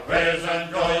Prison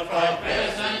good for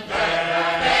prison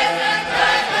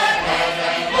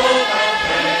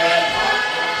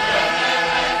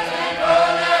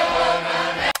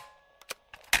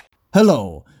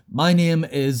Hello, my name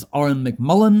is Aaron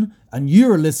McMullen, and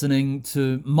you're listening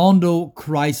to Mondo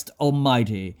Christ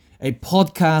Almighty, a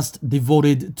podcast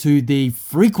devoted to the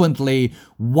frequently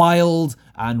wild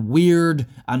and weird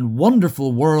and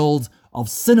wonderful world of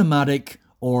cinematic,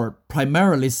 or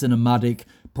primarily cinematic,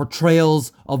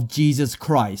 portrayals of Jesus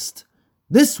Christ.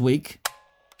 This week...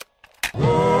 He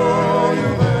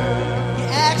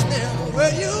asked them, were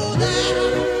you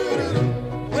there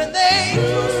when they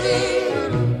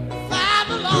crucified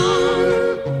the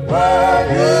Lord?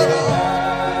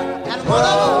 And one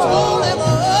of them told him,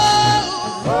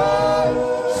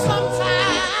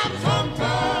 sometimes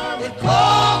it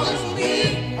causes me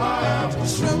to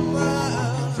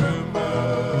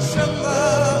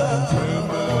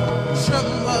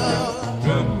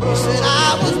tremble. He said,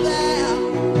 I was there.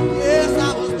 Yes, I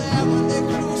was there when they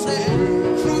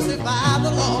crucified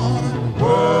the Lord.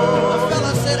 The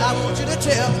fella said, I want you to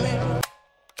tell me.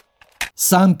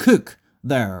 Sam Cooke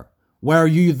there. Were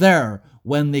you there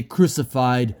when they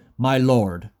crucified my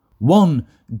Lord? One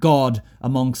God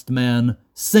amongst men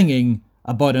singing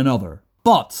about another.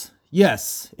 But,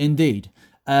 yes, indeed,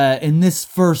 in this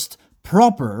first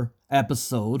proper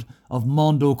episode of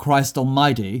Mondo Christ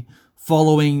Almighty,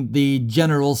 following the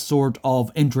general sort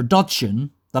of introduction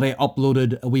that I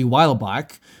uploaded a wee while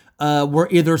back, we're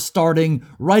either starting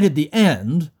right at the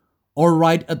end or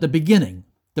right at the beginning,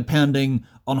 depending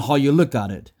on how you look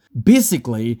at it.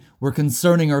 Basically, we're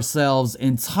concerning ourselves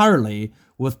entirely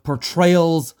with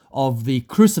portrayals of the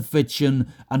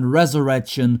crucifixion and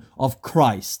resurrection of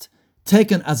Christ.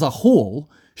 Taken as a whole,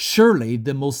 surely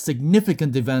the most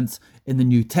significant event in the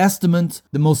New Testament,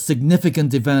 the most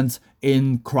significant event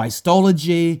in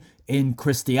Christology, in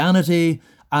Christianity,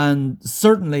 and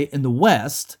certainly in the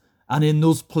West, and in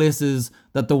those places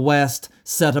that the West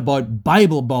set about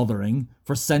Bible bothering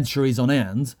for centuries on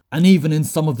end, and even in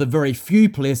some of the very few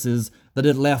places that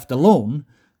it left alone,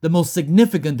 the most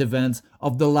significant event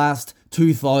of the last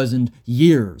 2,000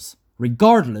 years,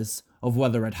 regardless of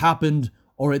whether it happened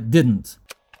or it didn't.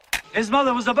 His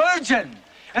mother was a virgin,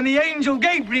 and the angel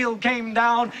Gabriel came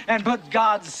down and put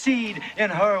God's seed in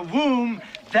her womb.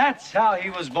 That's how he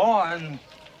was born.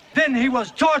 Then he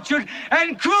was tortured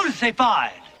and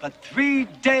crucified. But 3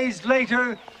 days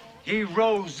later, he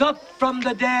rose up from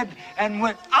the dead and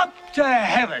went up to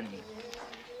heaven.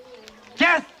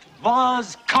 Death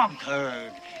was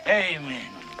conquered.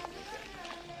 Amen.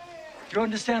 Do you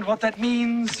understand what that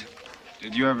means?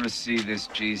 Did you ever see this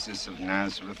Jesus of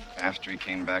Nazareth after he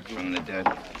came back from the dead?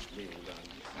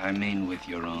 I mean with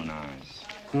your own eyes.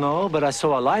 No, but I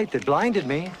saw a light that blinded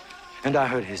me, and I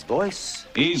heard his voice.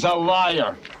 He's a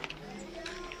liar.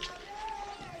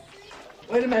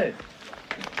 Wait a minute.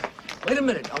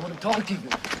 I want to talk to you.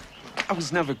 I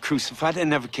was never crucified. I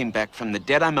never came back from the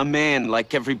dead. I'm a man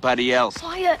like everybody else.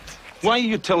 Quiet. Why are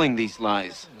you telling these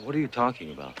lies? What are you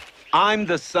talking about? I'm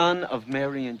the son of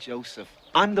Mary and Joseph.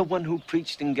 I'm the one who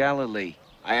preached in Galilee.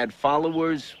 I had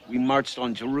followers. We marched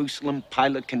on Jerusalem.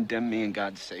 Pilate condemned me and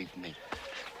God saved me.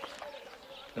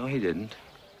 No, he didn't.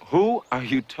 Who are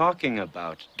you talking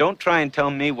about? Don't try and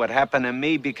tell me what happened to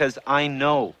me because I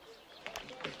know.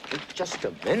 Just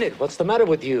a minute. What's the matter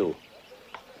with you?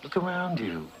 Look around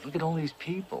you. Look at all these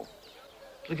people.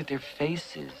 Look at their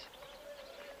faces.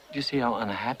 Do you see how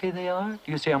unhappy they are?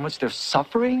 Do you see how much they're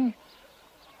suffering?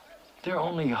 Their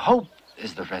only hope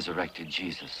is the resurrected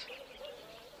Jesus.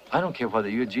 I don't care whether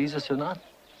you're Jesus or not.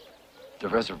 The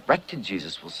resurrected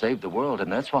Jesus will save the world,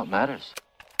 and that's what matters.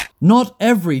 Not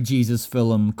every Jesus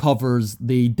film covers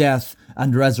the death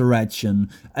and resurrection,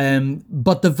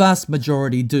 but the vast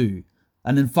majority do.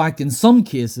 And in fact, in some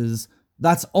cases,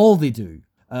 that's all they do.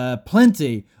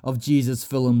 Plenty of Jesus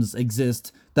films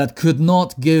exist that could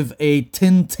not give a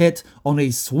tin tit on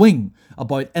a swing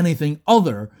about anything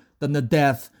other than the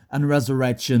death and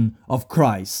resurrection of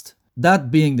Christ.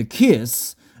 That being the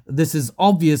case, this is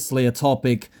obviously a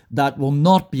topic that will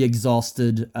not be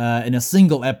exhausted in a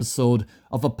single episode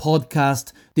of a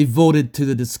podcast devoted to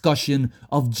the discussion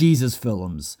of Jesus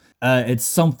films. It's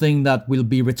something that we'll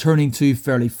be returning to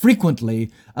fairly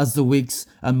frequently as the weeks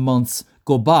and months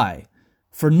go by.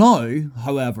 For now,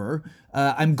 however,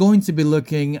 I'm going to be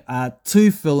looking at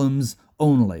two films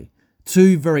only.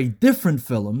 Two very different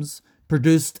films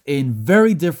produced in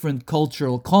very different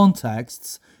cultural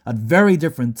contexts at very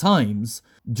different times,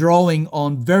 drawing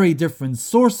on very different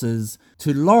sources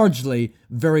to largely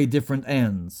very different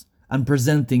ends, and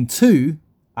presenting two,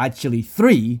 actually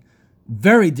three,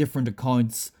 very different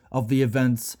accounts of the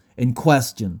events in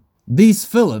question. These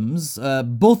films,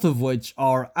 both of which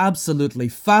are absolutely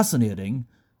fascinating,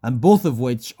 and both of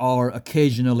which are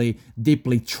occasionally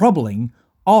deeply troubling,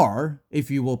 are, if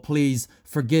you will please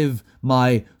forgive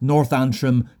my North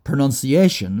Antrim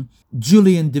pronunciation,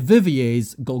 Julien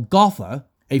Duvivier's Golgotha,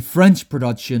 a French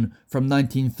production from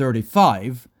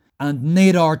 1935, and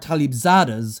Nader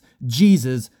Talibzadeh's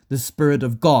Jesus, the Spirit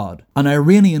of God, an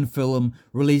Iranian film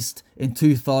released in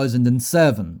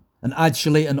 2007, and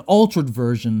actually an altered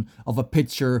version of a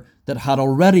picture that had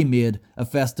already made a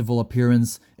festival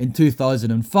appearance in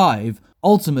 2005,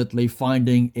 ultimately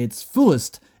finding its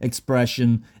fullest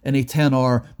expression in a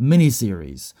 10-hour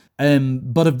miniseries.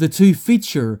 But of the two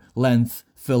feature-length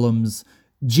films,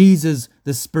 Jesus,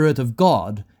 the Spirit of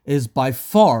God is by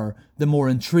far the more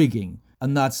intriguing,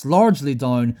 and that's largely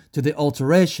down to the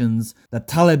alterations that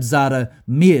Talibzadeh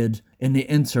made in the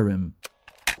interim.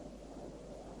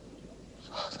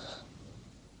 Father,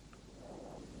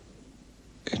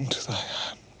 into thy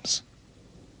hands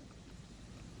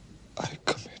I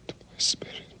commit my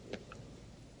spirit.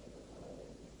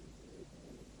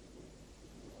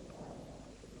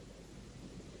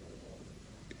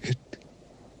 It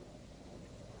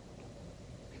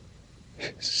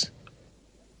is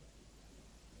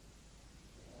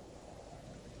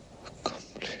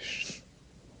accomplished.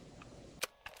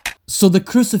 So the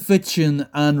crucifixion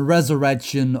and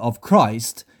resurrection of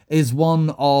Christ is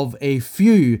one of a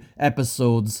few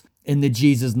episodes in the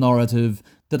Jesus narrative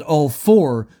that all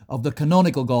four of the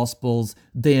canonical Gospels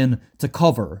deign to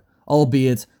cover,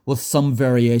 albeit with some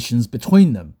variations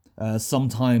between them.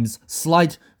 Sometimes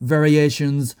slight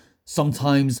variations,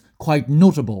 sometimes quite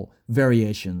notable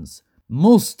variations.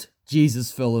 Most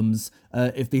Jesus films,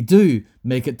 if they do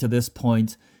make it to this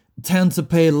point, tend to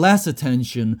pay less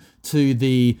attention to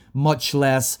the much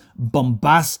less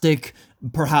bombastic,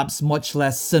 perhaps much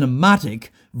less cinematic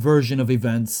version of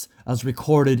events as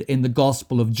recorded in the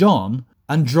Gospel of John,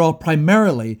 and draw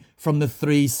primarily from the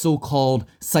three so-called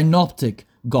synoptic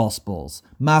Gospels,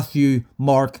 Matthew,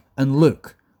 Mark, and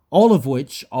Luke, all of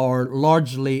which are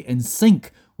largely in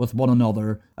sync with one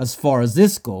another as far as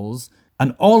this goes,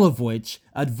 and all of which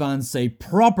advance a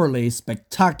properly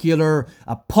spectacular,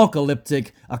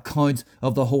 apocalyptic account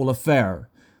of the whole affair.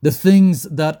 The things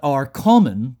that are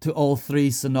common to all three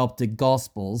synoptic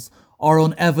Gospels are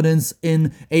on evidence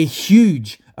in a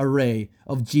huge array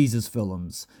of Jesus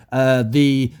films.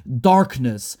 The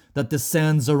darkness that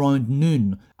descends around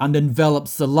noon and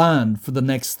envelops the land for the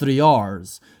next 3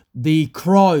 hours. The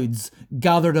crowds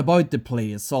gathered about the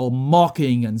place, all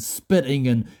mocking and spitting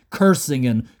and cursing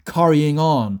and carrying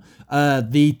on.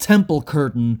 The temple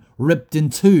curtain ripped in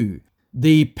two.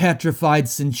 The petrified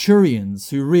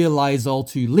centurions who realize all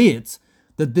too late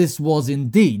that this was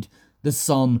indeed the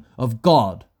Son of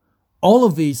God. All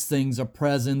of these things are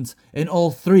present in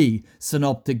all three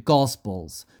synoptic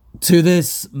Gospels. To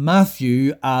this,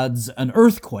 Matthew adds an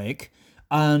earthquake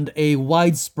and a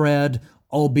widespread,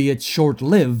 albeit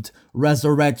short-lived,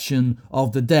 resurrection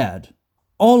of the dead.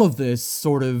 All of this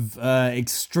sort of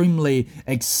extremely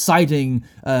exciting,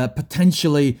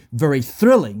 potentially very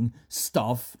thrilling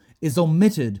stuff is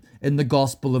omitted in the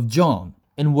Gospel of John,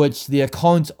 in which the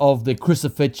account of the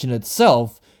crucifixion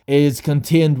itself is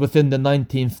contained within the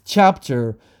 19th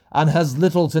chapter and has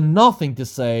little to nothing to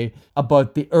say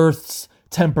about the earth's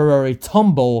temporary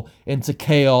tumble into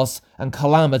chaos and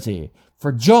calamity.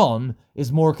 For John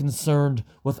is more concerned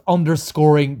with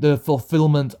underscoring the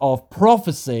fulfillment of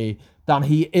prophecy than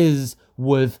he is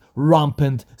with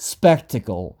rampant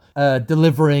spectacle,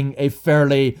 delivering a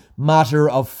fairly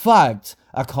matter-of-fact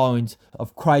account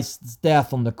of Christ's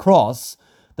death on the cross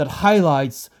that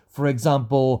highlights, for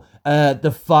example,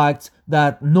 the fact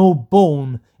that no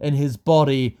bone in his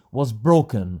body was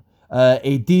broken,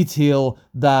 a detail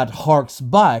that harks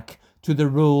back to the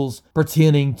rules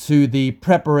pertaining to the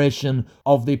preparation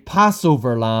of the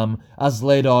Passover lamb as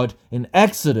laid out in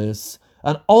Exodus,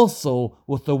 and also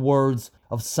with the words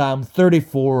of Psalm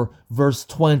 34 verse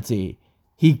 20.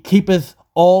 He keepeth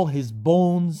all his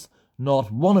bones,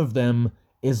 not one of them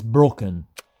is broken.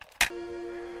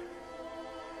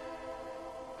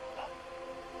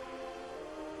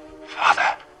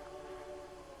 Father,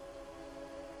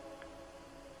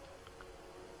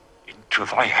 into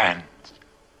thy hands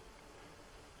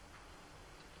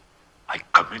I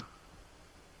commit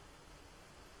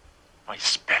my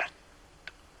spirit.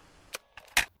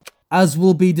 As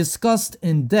will be discussed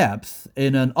in depth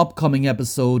in an upcoming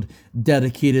episode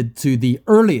dedicated to the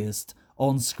earliest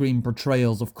on-screen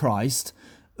portrayals of Christ,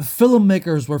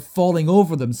 filmmakers were falling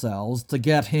over themselves to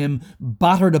get him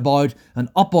battered about and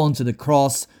up onto the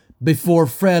cross before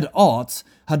Fred Ott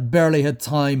had barely had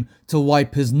time to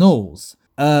wipe his nose.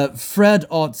 Fred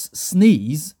Ott's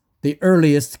Sneeze, the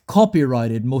earliest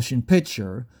copyrighted motion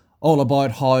picture, all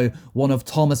about how one of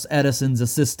Thomas Edison's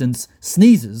assistants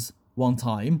sneezes one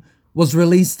time, was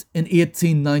released in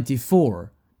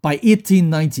 1894. By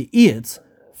 1898,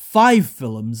 5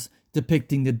 films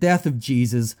depicting the death of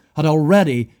Jesus had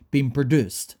already been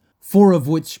produced, 4 of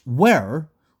which were,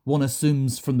 one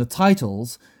assumes from the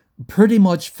titles, pretty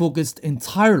much focused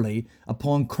entirely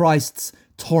upon Christ's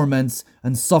torments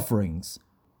and sufferings.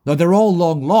 Now, they're all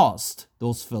long lost,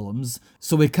 those films,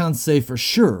 so we can't say for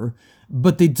sure,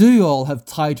 but they do all have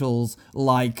titles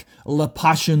like La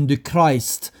Passion du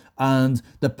Christ and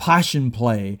The Passion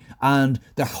Play and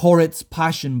The Horitz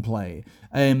Passion Play,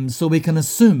 so we can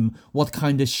assume what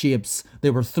kind of shapes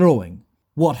they were throwing.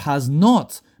 What has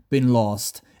not been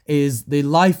lost is The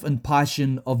Life and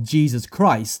Passion of Jesus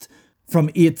Christ from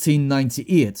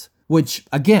 1898, which,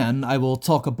 again, I will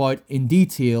talk about in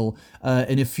detail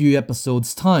in a few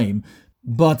episodes' time,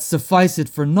 but suffice it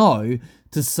for now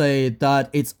to say that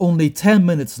it's only 10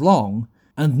 minutes long,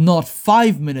 and not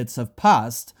 5 minutes have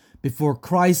passed before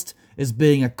Christ is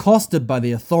being accosted by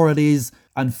the authorities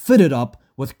and fitted up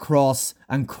with cross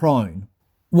and crown.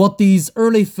 What these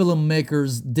early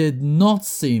filmmakers did not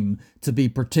seem to be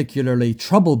particularly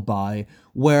troubled by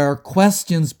were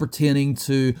questions pertaining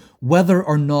to whether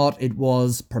or not it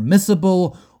was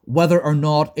permissible, whether or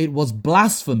not it was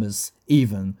blasphemous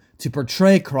even to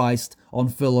portray Christ on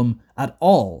film at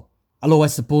all. Although I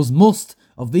suppose most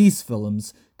of these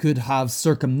films could have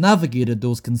circumnavigated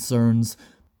those concerns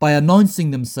by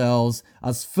announcing themselves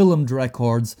as filmed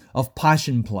records of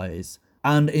passion plays,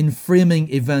 and in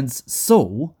framing events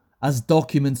so, as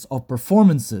documents of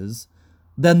performances,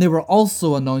 then they were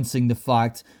also announcing the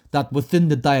fact that within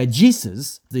the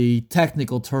diegesis, the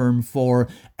technical term for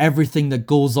everything that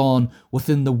goes on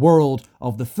within the world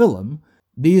of the film,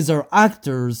 these are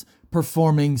actors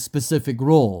performing specific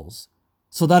roles.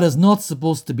 So that is not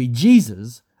supposed to be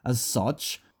Jesus as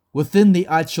such. Within the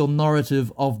actual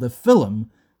narrative of the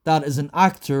film, that is an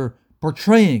actor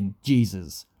portraying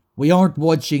Jesus. We aren't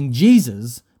watching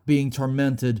Jesus being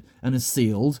tormented and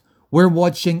assailed. We're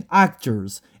watching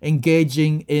actors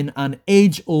engaging in an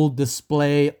age-old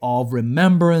display of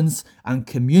remembrance and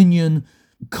communion,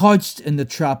 couched in the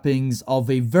trappings of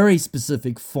a very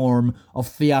specific form of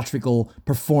theatrical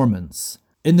performance.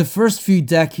 In the first few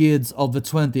decades of the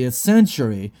 20th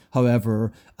century,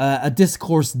 however, a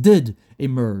discourse did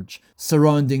emerge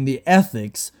surrounding the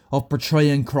ethics of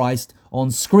portraying Christ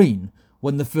on screen,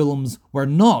 when the films were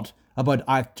not about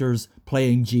actors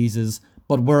playing Jesus,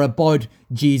 but were about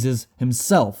Jesus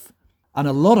himself. And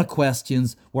a lot of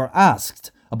questions were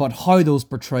asked about how those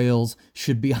portrayals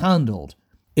should be handled.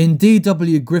 In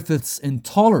D.W. Griffith's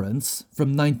Intolerance from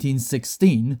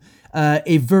 1916,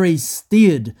 a very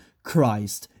staid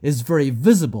Christ is very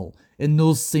visible in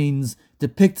those scenes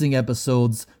depicting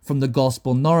episodes from the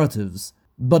Gospel narratives.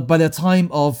 But by the time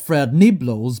of Fred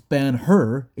Niblow's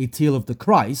Ben-Hur, A Tale of the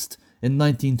Christ, in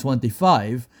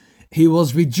 1925, he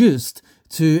was reduced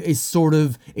to a sort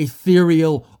of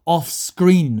ethereal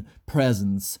off-screen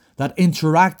presence that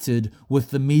interacted with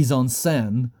the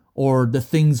mise-en-scène, or the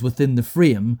things within the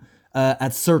frame,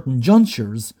 at certain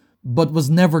junctures, but was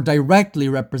never directly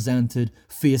represented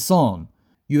face-on.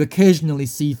 You occasionally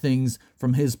see things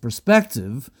from his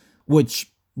perspective,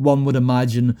 which one would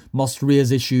imagine must raise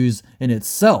issues in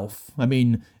itself. I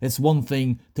mean, it's one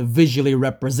thing to visually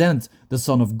represent the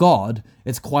Son of God,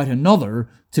 it's quite another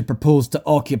to propose to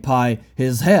occupy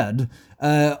his head,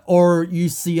 or you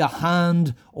see a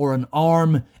hand or an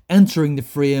arm entering the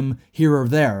frame here or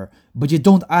there, but you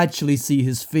don't actually see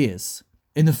his face.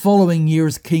 In the following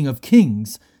year's King of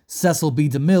Kings, Cecil B.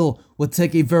 DeMille would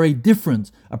take a very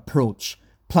different approach,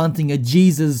 planting a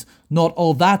Jesus not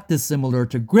all that dissimilar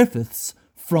to Griffith's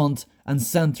front and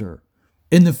centre.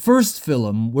 In the first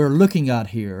film we're looking at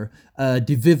here,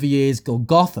 Duvivier's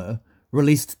Golgotha,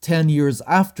 released 10 years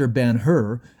after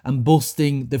Ben-Hur and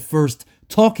boasting the first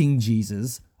talking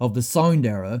Jesus of the sound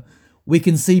era, we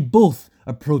can see both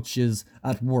approaches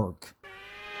at work.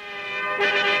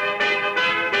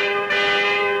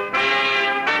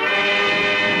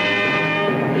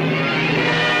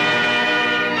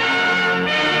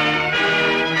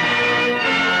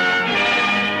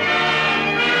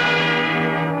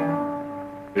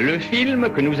 Le film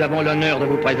que nous avons l'honneur de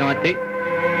vous présenter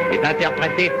est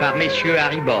interprété par messieurs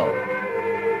Harry Bord,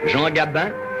 Jean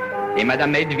Gabin et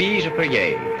madame Edwige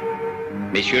Feuillère,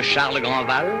 messieurs Charles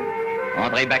Grandval,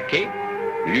 André Baquet,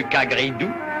 Lucas Gridou,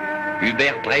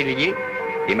 Hubert Trélier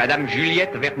et madame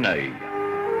Juliette Verneuil.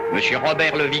 Monsieur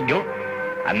Robert Le Vigan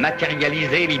a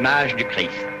matérialisé l'image du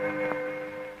Christ.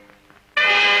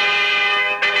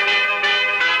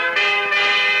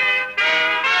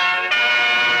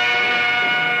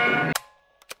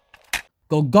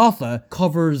 Golgotha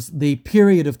covers the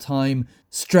period of time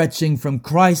stretching from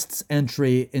Christ's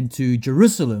entry into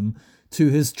Jerusalem to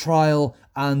his trial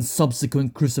and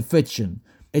subsequent crucifixion.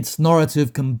 Its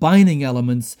narrative combining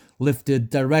elements lifted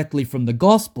directly from the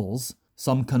Gospels,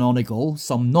 some canonical,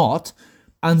 some not,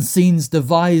 and scenes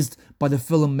devised by the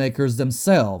filmmakers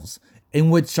themselves, in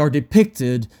which are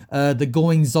depicted the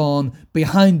goings-on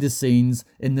behind the scenes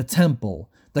in the temple,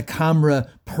 the camera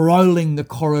prowling the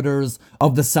corridors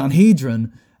of the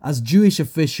Sanhedrin as Jewish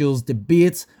officials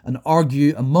debate and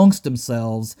argue amongst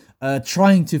themselves,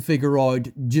 trying to figure out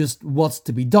just what's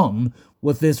to be done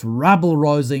with this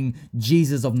rabble-rousing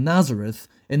Jesus of Nazareth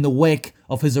in the wake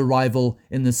of his arrival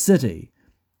in the city.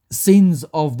 Scenes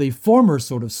of the former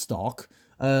sort of stock,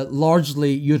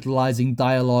 largely utilizing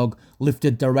dialogue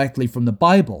lifted directly from the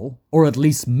Bible, or at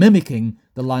least mimicking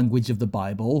the language of the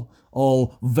Bible,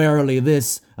 all verily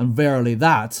this and verily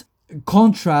that,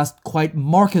 contrast quite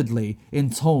markedly in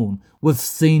tone with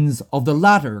scenes of the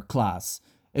latter class,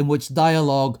 in which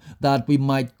dialogue that we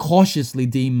might cautiously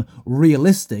deem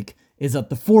realistic is at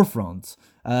the forefront.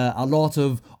 A lot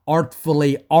of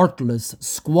artfully artless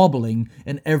squabbling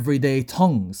in everyday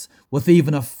tongues, with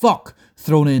even a fuck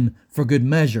thrown in for good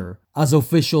measure, as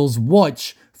officials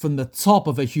watch from the top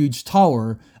of a huge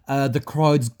tower the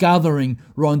crowds gathering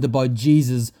round about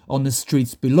Jesus on the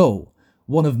streets below.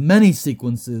 One of many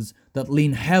sequences that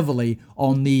lean heavily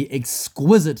on the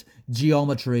exquisite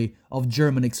geometry of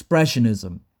German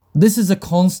Expressionism. This is a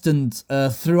constant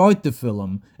throughout the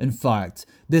film, in fact,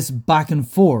 this back and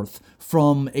forth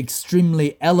from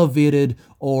extremely elevated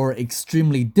or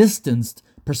extremely distanced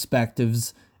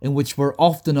perspectives in which we're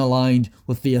often aligned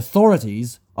with the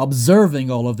authorities, observing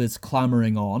all of this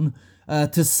clamoring on,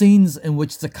 to scenes in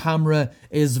which the camera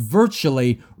is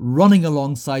virtually running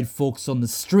alongside folks on the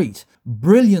street,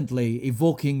 brilliantly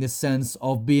evoking the sense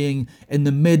of being in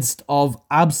the midst of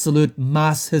absolute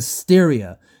mass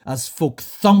hysteria, as folk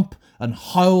thump and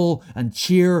howl and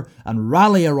cheer and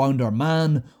rally around our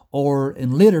man, or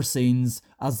in later scenes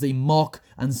as they mock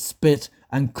and spit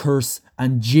and curse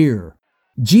and jeer.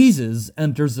 Jesus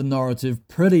enters the narrative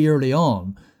pretty early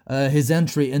on. His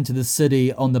entry into the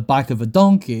city on the back of a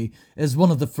donkey is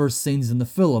one of the first scenes in the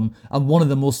film and one of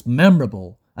the most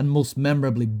memorable and most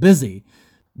memorably busy.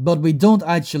 But we don't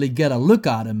actually get a look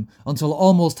at him until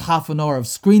almost half an hour of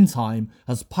screen time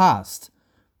has passed.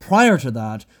 Prior to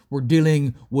that, we're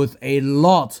dealing with a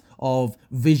lot of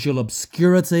visual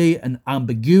obscurity and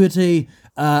ambiguity,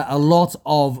 a lot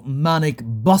of manic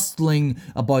bustling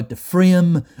about the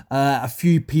frame, a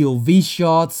few POV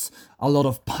shots, a lot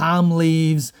of palm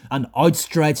leaves and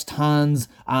outstretched hands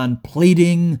and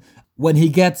pleading. When he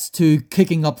gets to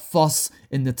kicking up fuss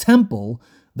in the temple,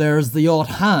 there's the odd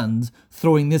hand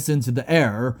throwing this into the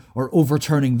air or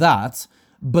overturning that.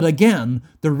 But again,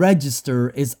 the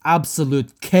register is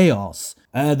absolute chaos.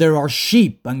 There are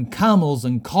sheep and camels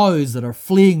and cows that are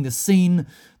fleeing the scene.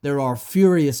 There are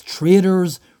furious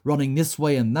traders running this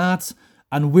way and that.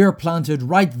 And we're planted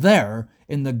right there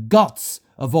in the guts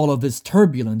of all of this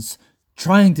turbulence,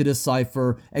 trying to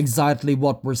decipher exactly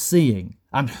what we're seeing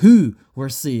and who we're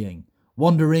seeing,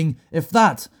 wondering if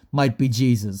that might be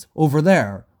Jesus over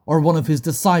there, or one of his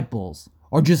disciples,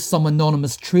 or just some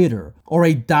anonymous trader, or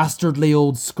a dastardly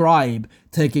old scribe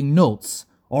taking notes,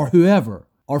 or whoever.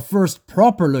 Our first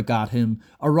proper look at him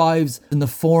arrives in the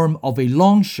form of a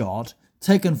long shot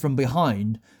taken from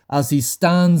behind as he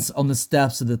stands on the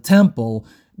steps of the temple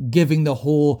giving the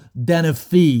whole den of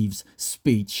thieves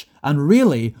speech. And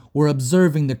really, we're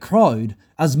observing the crowd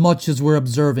as much as we're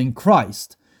observing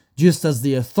Christ, just as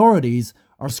the authorities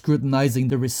are scrutinizing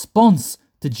the response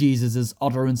to Jesus'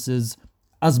 utterances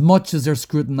as much as they're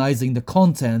scrutinizing the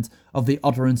content of the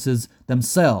utterances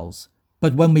themselves.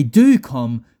 But when we do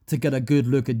come to get a good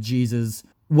look at Jesus,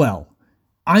 well,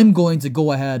 I'm going to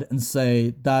go ahead and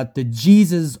say that the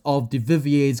Jesus of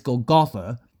Duvivier's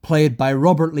Golgotha, played by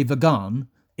Robert Le Vagan,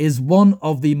 is one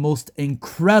of the most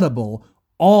incredible,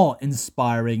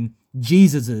 awe-inspiring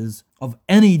Jesuses of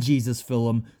any Jesus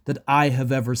film that I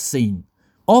have ever seen.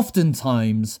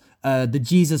 Oftentimes, the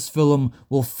Jesus film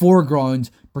will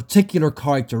foreground particular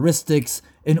characteristics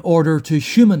in order to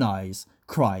humanize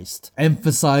Christ,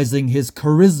 emphasizing his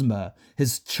charisma,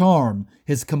 his charm,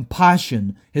 his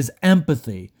compassion, his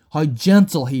empathy, how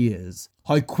gentle he is,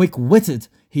 how quick-witted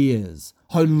he is,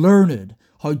 how learned,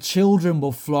 how children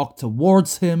will flock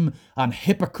towards him and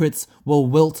hypocrites will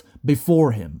wilt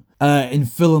before him. In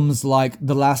films like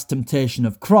The Last Temptation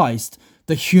of Christ,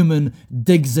 the human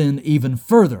digs in even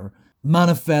further,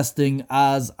 manifesting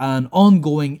as an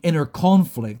ongoing inner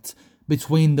conflict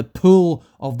between the pull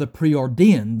of the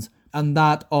preordained and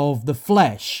that of the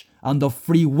flesh and of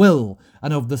free will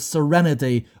and of the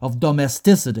serenity of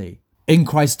domesticity. In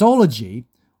Christology,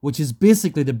 which is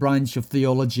basically the branch of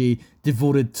theology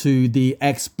devoted to the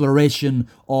exploration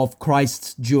of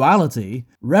Christ's duality,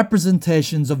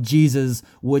 representations of Jesus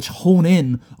which hone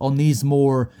in on these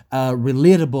more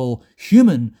relatable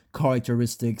human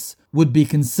characteristics would be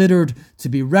considered to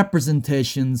be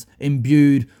representations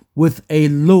imbued with a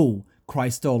low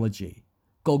Christology.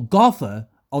 Golgotha,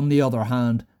 on the other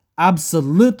hand,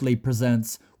 absolutely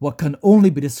presents what can only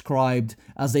be described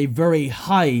as a very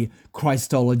high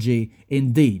Christology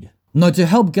indeed. Now, to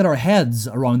help get our heads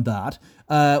around that,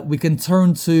 we can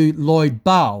turn to Lloyd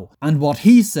Bow and what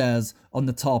he says on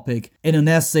the topic in an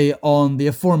essay on the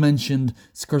aforementioned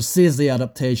Scorsese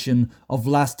adaptation of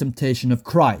Last Temptation of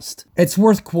Christ. It's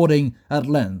worth quoting at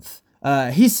length.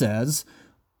 He says,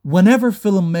 "Whenever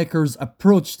filmmakers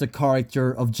approach the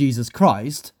character of Jesus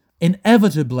Christ,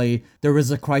 inevitably there is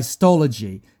a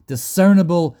Christology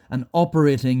discernible and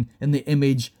operating in the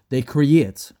image they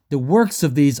create. The works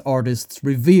of these artists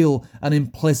reveal an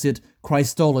implicit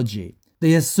Christology.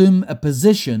 They assume a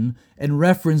position in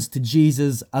reference to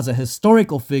Jesus as a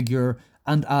historical figure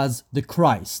and as the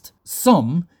Christ.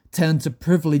 Some tend to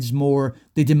privilege more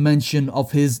the dimension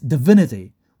of his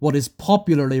divinity, what is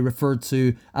popularly referred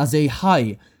to as a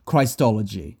high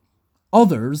Christology.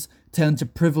 Others tend to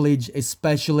privilege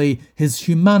especially his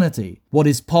humanity, what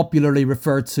is popularly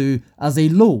referred to as a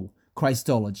low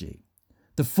Christology.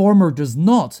 The former does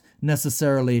not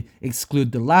necessarily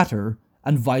exclude the latter,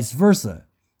 and vice versa.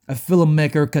 A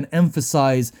filmmaker can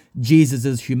emphasize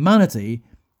Jesus' humanity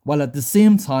while at the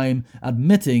same time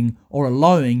admitting or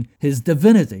allowing his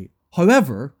divinity.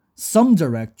 However, some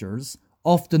directors,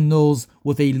 often those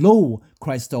with a low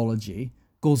Christology,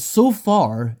 go so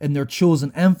far in their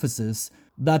chosen emphasis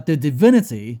that the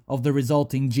divinity of the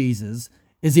resulting Jesus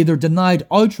is either denied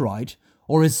outright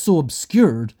or is so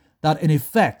obscured that in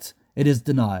effect it is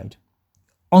denied."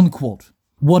 Unquote.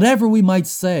 Whatever we might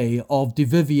say of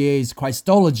Duvivier's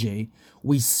Christology,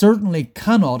 we certainly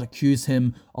cannot accuse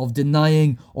him of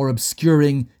denying or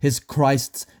obscuring his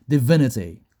Christ's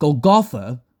divinity.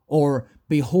 Golgotha, or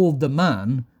Behold the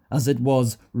Man, as it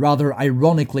was rather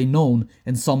ironically known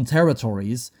in some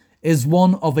territories, is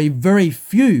one of a very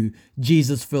few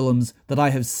Jesus films that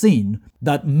I have seen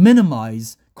that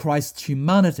minimize Christ's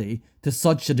humanity to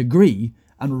such a degree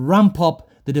and ramp up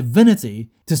the divinity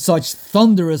to such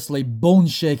thunderously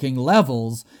bone-shaking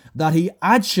levels that he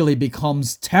actually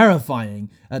becomes terrifying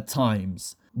at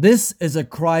times. This is a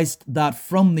Christ that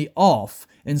from the off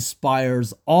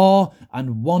inspires awe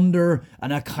and wonder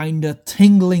and a kind of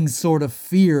tingling sort of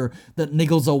fear that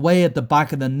niggles away at the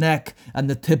back of the neck and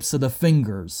the tips of the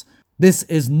fingers. This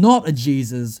is not a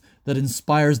Jesus that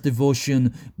inspires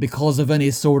devotion because of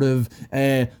any sort of,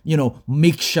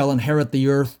 meek shall inherit the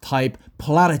earth type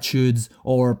platitudes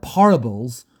or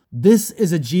parables. This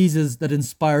is a Jesus that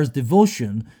inspires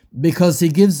devotion because he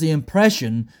gives the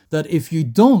impression that if you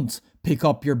don't pick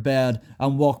up your bed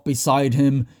and walk beside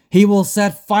him, he will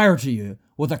set fire to you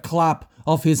with a clap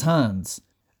of his hands.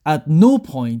 At no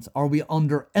point are we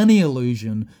under any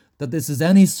illusion that this is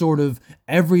any sort of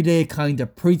everyday kind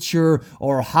of preacher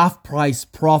or half-price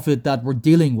prophet that we're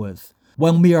dealing with.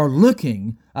 When we are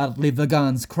looking at Le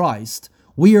Vigan's Christ,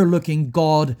 we are looking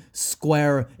God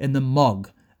square in the mug,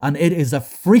 and it is a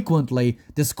frequently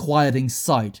disquieting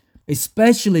sight,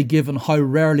 especially given how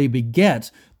rarely we get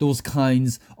those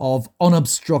kinds of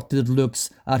unobstructed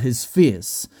looks at his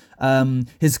face.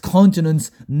 His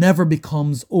countenance never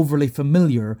becomes overly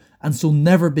familiar and so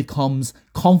never becomes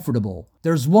comfortable.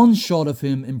 There's one shot of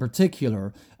him in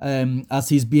particular as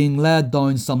he's being led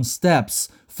down some steps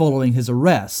following his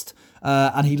arrest,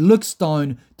 and he looks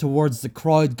down towards the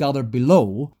crowd gathered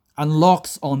below and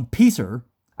locks on Peter.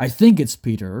 I think it's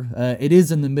Peter. It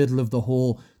is in the middle of the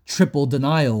whole triple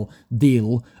denial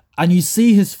deal, and you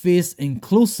see his face in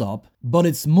close-up, but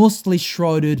it's mostly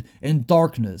shrouded in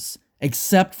darkness,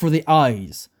 except for the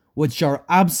eyes, which are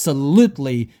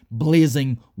absolutely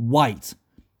blazing white.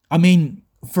 I mean,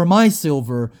 for my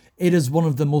silver, it is one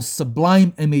of the most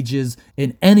sublime images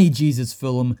in any Jesus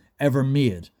film ever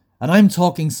made. And I'm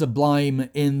talking sublime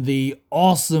in the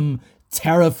awesome,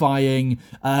 terrifying,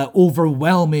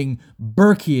 overwhelming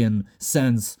Burkean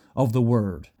sense of the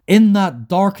word. In that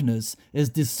darkness is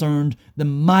discerned the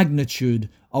magnitude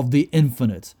of the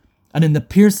infinite. And in the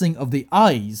piercing of the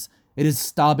eyes, it is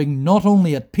stabbing not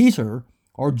only at Peter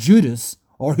or Judas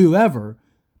or whoever,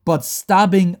 but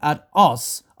stabbing at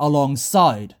us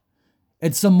alongside.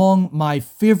 It's among my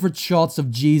favorite shots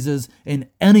of Jesus in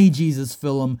any Jesus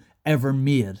film ever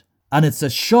made. And it's a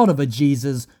shot of a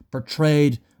Jesus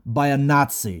portrayed by a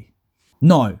Nazi.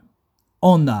 Now,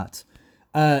 on that.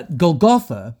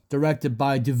 Golgotha, directed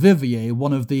by Duvivier,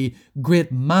 one of the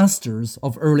great masters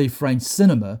of early French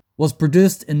cinema, was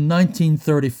produced in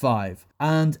 1935,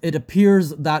 and it appears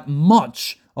that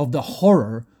much of the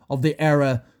horror of the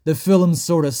era the film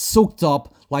sort of soaked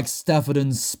up like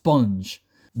Stephaden's sponge.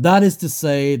 That is to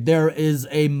say, there is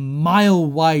a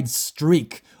mile-wide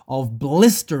streak of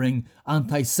blistering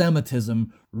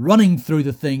anti-Semitism running through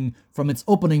the thing from its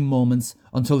opening moments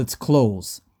until its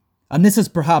close. And this is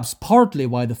perhaps partly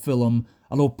why the film,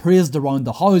 although praised around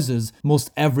the houses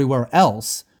most everywhere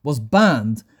else, was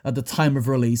banned at the time of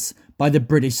release by the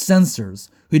British censors,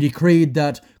 who decreed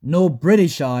that no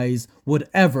British eyes would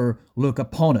ever look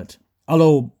upon it.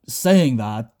 Although, saying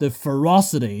that, the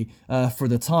ferocity for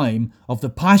the time of the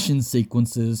passion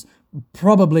sequences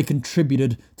probably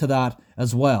contributed to that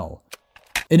as well.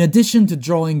 In addition to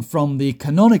drawing from the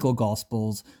canonical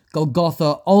Gospels,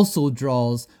 Golgotha also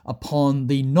draws upon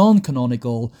the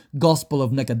non-canonical Gospel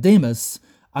of Nicodemus,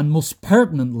 and most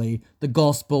pertinently the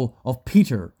Gospel of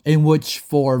Peter, in which,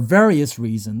 for various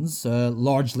reasons,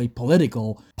 largely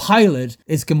political, Pilate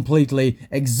is completely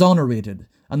exonerated,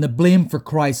 and the blame for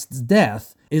Christ's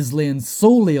death is laid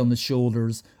solely on the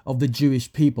shoulders of the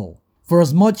Jewish people. For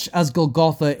as much as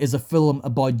Golgotha is a film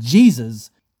about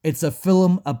Jesus, it's a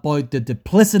film about the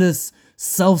duplicitous,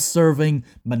 self-serving,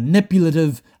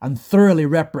 manipulative, and thoroughly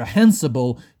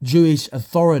reprehensible Jewish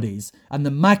authorities and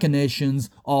the machinations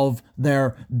of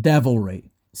their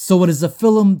devilry. So it is a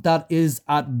film that is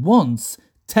at once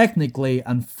technically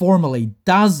and formally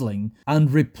dazzling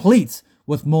and replete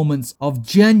with moments of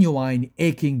genuine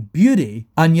aching beauty,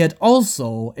 and yet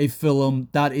also a film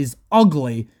that is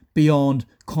ugly beyond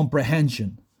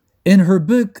comprehension. In her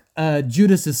book,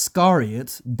 Judas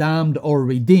Iscariot, Damned or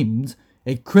Redeemed,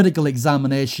 a critical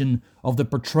examination of the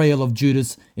portrayal of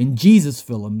Judas in Jesus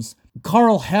films,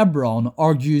 Karl Hebron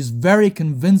argues very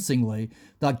convincingly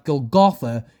that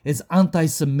Golgotha is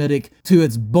anti-Semitic to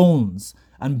its bones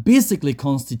and basically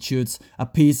constitutes a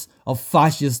piece of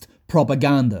fascist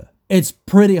propaganda. It's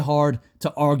pretty hard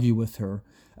to argue with her.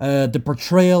 The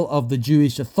portrayal of the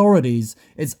Jewish authorities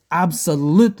is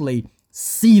absolutely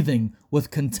seething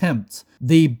with contempt.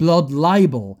 The blood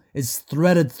libel is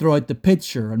threaded throughout the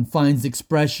picture and finds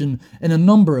expression in a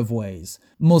number of ways.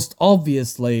 Most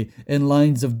obviously in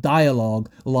lines of dialogue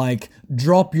like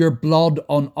 "drop your blood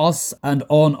on us and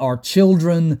on our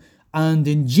children," and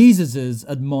in Jesus'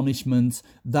 admonishment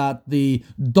that the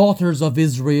daughters of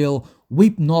Israel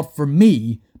weep not for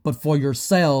me, but for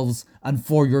yourselves and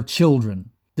for your children.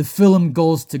 The film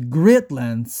goes to great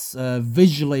lengths,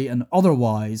 visually and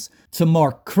otherwise, to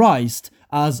mark Christ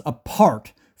as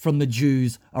apart from the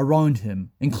Jews around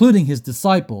him, including his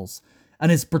disciples,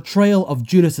 and his portrayal of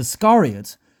Judas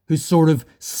Iscariot, who sort of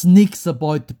sneaks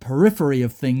about the periphery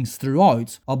of things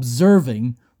throughout,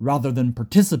 observing rather than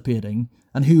participating,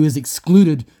 and who is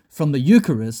excluded from the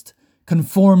Eucharist,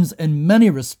 conforms in many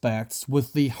respects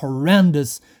with the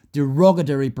horrendous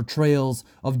derogatory portrayals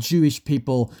of Jewish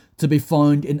people to be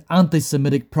found in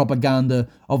anti-Semitic propaganda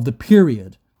of the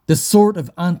period. The sort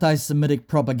of anti-Semitic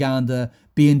propaganda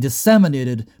being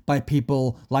disseminated by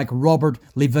people like Robert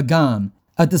Le Vigan.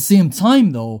 At the same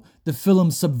time, though, the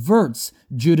film subverts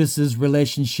Judas's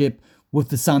relationship with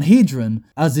the Sanhedrin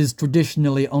as is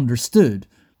traditionally understood.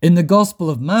 In the Gospel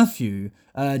of Matthew,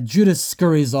 Judas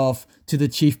scurries off to the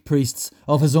chief priests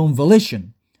of his own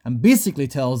volition and basically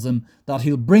tells them that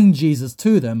he'll bring Jesus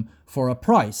to them for a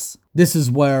price. This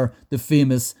is where the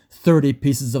famous 30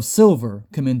 pieces of silver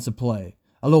come into play,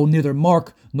 although neither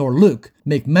Mark nor Luke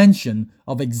make mention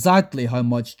of exactly how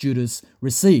much Judas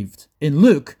received. In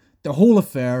Luke, the whole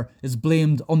affair is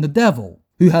blamed on the devil,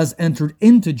 who has entered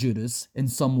into Judas in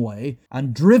some way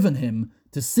and driven him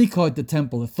to seek out the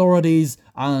temple authorities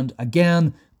and,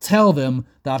 again, tell them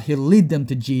that he'll lead them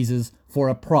to Jesus for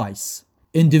a price.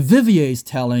 In Duvivier's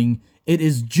telling, it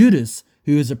is Judas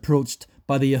who is approached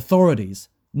by the authorities,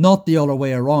 not the other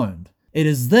way around. It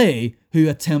is they who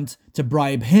attempt to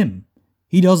bribe him.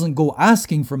 He doesn't go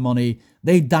asking for money,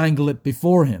 they dangle it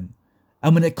before him.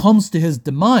 And when it comes to his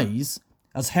demise,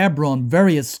 as Hebron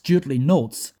very astutely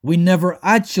notes, we never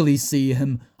actually see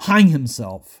him hang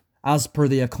himself, as per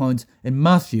the account in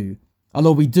Matthew,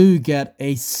 although we do get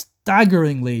a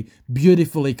staggeringly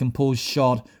beautifully composed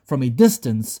shot from a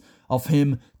distance of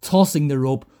him tossing the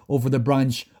rope over the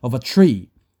branch of a tree.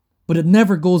 But it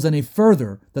never goes any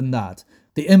further than that,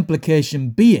 the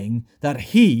implication being that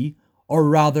he, or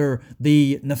rather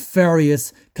the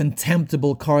nefarious,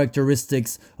 contemptible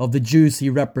characteristics of the Jews he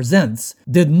represents,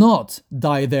 did not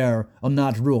die there on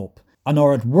that rope, and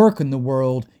are at work in the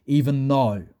world even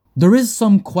now. There is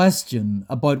some question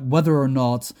about whether or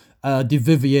not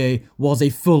Duvivier was a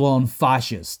full-on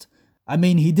fascist. I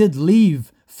mean, he did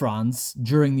leave France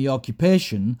during the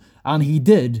occupation, and he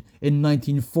did, in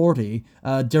 1940,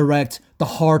 direct The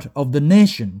Heart of the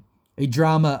Nation, a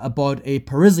drama about a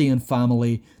Parisian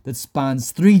family that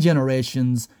spans 3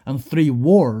 generations and 3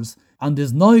 wars, and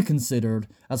is now considered,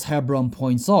 as Hebron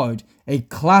points out, a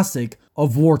classic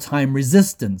of wartime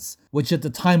resistance, which at the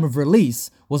time of release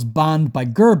was banned by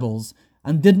Goebbels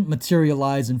and didn't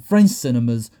materialize in French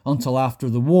cinemas until after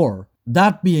the war.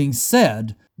 That being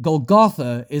said,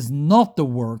 Golgotha is not the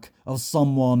work of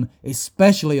someone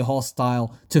especially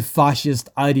hostile to fascist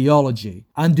ideology,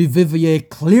 and Duvivier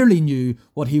clearly knew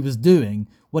what he was doing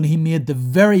when he made the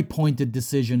very pointed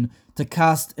decision to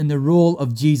cast in the role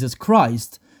of Jesus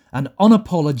Christ an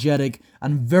unapologetic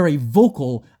and very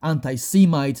vocal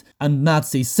anti-Semite and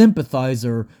Nazi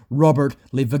sympathizer, Robert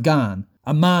Le Vigan,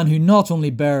 a man who not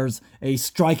only bears a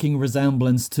striking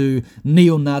resemblance to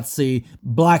neo-Nazi,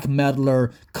 black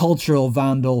meddler, cultural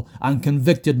vandal, and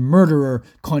convicted murderer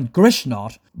Count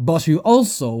Grischnott, but who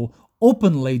also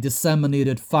openly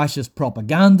disseminated fascist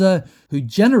propaganda, who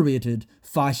generated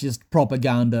fascist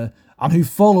propaganda, and who,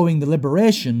 following the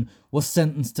liberation, was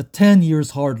sentenced to 10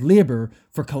 years hard labour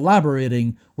for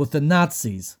collaborating with the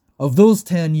Nazis. Of those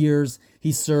 10 years,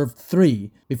 he served 3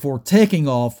 before taking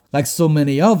off, like so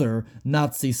many other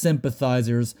Nazi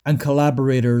sympathisers and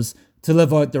collaborators, to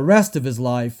live out the rest of his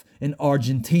life in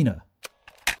Argentina.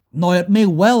 Now, it may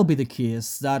well be the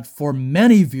case that for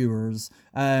many viewers,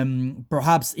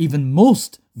 perhaps even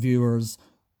most viewers,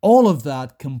 all of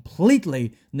that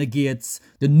completely negates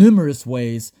the numerous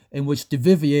ways in which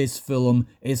Duvivier's film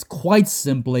is quite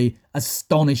simply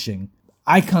astonishing.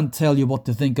 I can't tell you what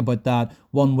to think about that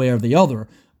one way or the other,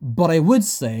 but I would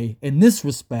say, in this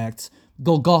respect,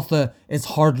 Golgotha is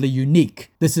hardly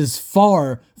unique. This is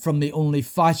far from the only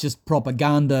fascist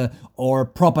propaganda or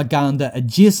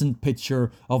propaganda-adjacent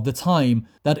picture of the time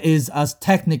that is as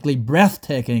technically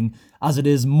breathtaking as it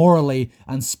is morally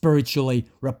and spiritually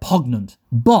repugnant.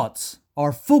 But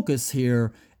our focus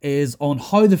here is on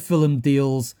how the film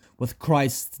deals with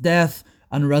Christ's death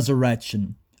and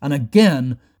resurrection. And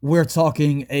again, we're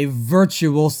talking a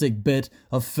virtuosic bit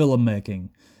of filmmaking.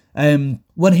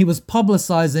 When he was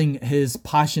publicizing his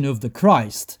Passion of the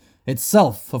Christ,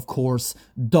 itself, of course,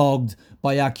 dogged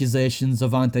by accusations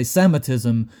of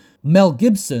anti-Semitism, Mel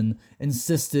Gibson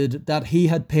insisted that he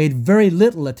had paid very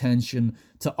little attention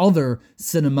to other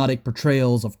cinematic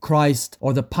portrayals of Christ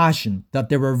or the Passion, that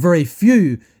there were very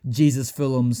few Jesus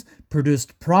films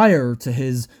produced prior to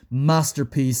his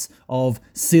masterpiece of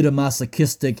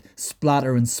sadomasochistic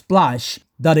splatter and splash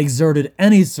that exerted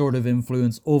any sort of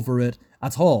influence over it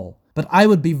at all. But I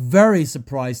would be very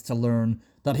surprised to learn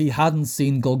that he hadn't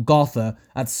seen Golgotha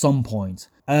at some point.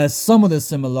 Some of the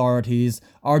similarities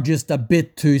are just a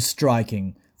bit too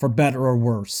striking, for better or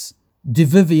worse.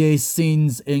 Duvivier's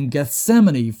scenes in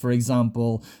Gethsemane, for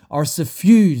example, are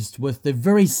suffused with the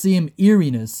very same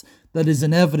eeriness that is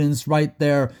in evidence right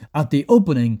there at the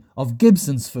opening of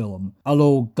Gibson's film,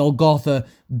 although Golgotha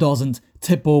doesn't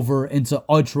tip over into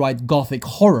outright gothic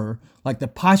horror like The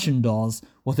Passion does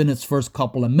within its first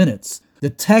couple of minutes. The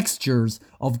textures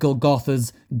of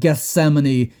Golgotha's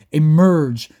Gethsemane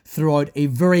emerge throughout a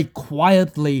very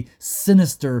quietly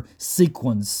sinister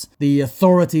sequence. The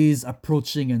authorities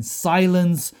approaching in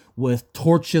silence with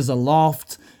torches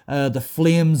aloft, the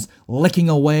flames licking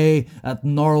away at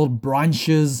gnarled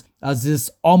branches as this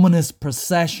ominous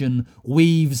procession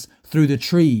weaves through the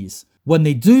trees. When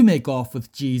they do make off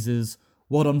with Jesus,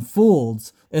 what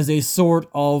unfolds is a sort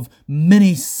of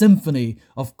mini symphony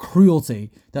of cruelty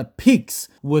that peaks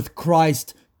with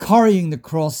Christ carrying the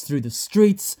cross through the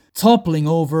streets, toppling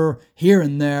over here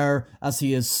and there as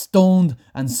he is stoned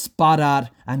and spat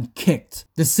at and kicked.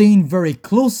 The scene very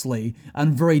closely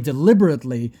and very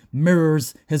deliberately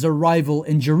mirrors his arrival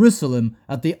in Jerusalem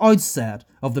at the outset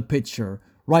of the picture,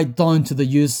 right down to the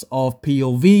use of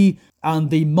POV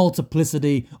and the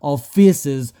multiplicity of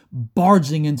faces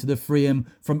barging into the frame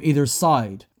from either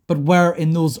side. But where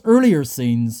in those earlier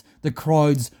scenes the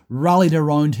crowds rallied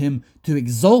around him to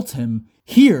exalt him,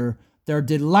 here they're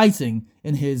delighting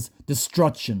in his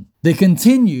destruction. They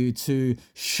continue to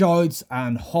shout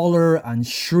and holler and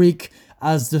shriek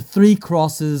as the 3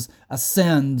 crosses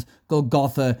ascend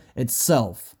Golgotha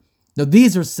itself. Now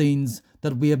these are scenes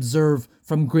that we observe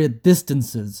from great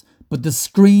distances, but the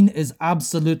screen is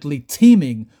absolutely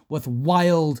teeming with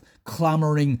wild,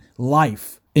 clamouring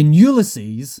life. In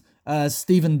Ulysses,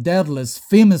 Stephen Dedalus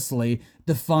famously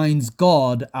defines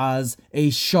God as a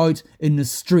shout in the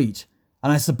street,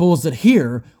 And I suppose that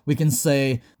here we can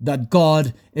say that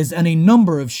God is any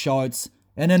number of shouts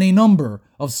in any number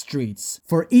of streets.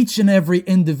 For each and every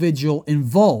individual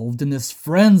involved in this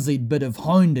frenzied bit of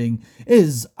hounding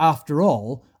is, after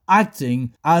all,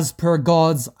 acting as per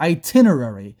God's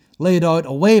itinerary, laid out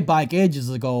a way back ages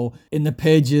ago in the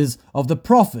pages of the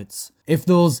prophets. If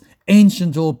those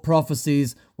ancient old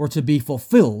prophecies were to be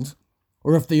fulfilled,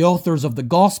 or if the authors of the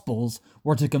Gospels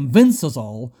were to convince us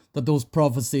all that those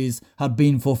prophecies had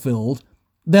been fulfilled,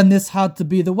 then this had to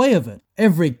be the way of it.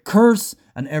 Every curse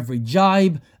and every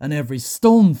jibe and every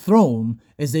stone thrown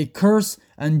is a curse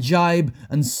and jibe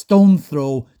and stone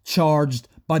throw charged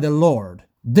by the Lord.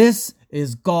 This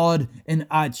is God in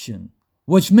action,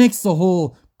 which makes the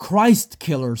whole Christ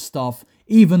killer stuff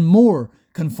even more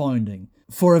confounding.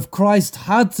 For if Christ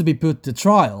had to be put to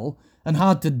trial and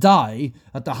had to die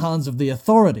at the hands of the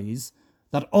authorities,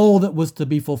 that all that was to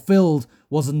be fulfilled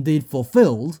was indeed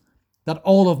fulfilled, that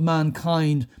all of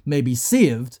mankind may be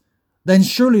saved, then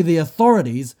surely the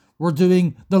authorities were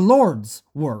doing the Lord's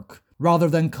work rather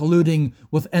than colluding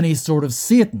with any sort of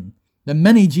Satan. The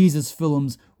many Jesus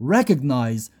films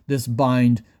recognize this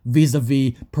bind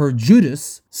vis-a-vis per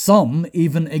Judas. Some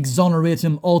even exonerate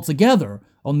him altogether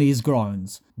on these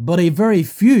grounds, but a very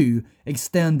few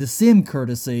extend the same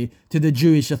courtesy to the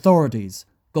Jewish authorities.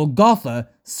 Golgotha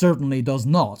certainly does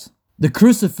not. The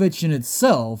crucifixion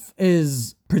itself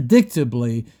is,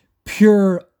 predictably,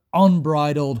 pure,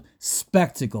 unbridled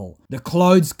spectacle. The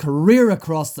clouds career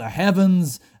across the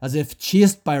heavens as if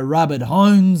chased by rabid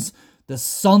hounds. The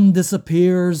sun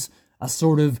disappears, a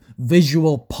sort of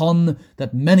visual pun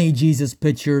that many Jesus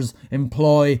pictures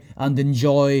employ and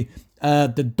enjoy.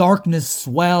 The darkness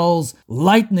swells,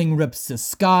 lightning rips the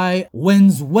sky,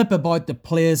 winds whip about the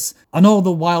place, and all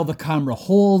the while the camera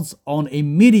holds on a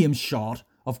medium shot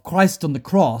of Christ on the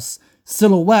cross,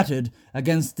 silhouetted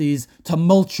against these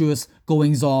tumultuous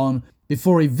goings-on,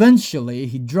 before eventually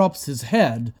he drops his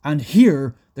head, and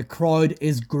here the crowd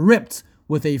is gripped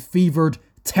with a fevered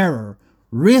terror,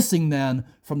 racing then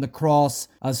from the cross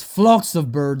as flocks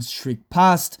of birds shriek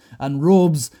past and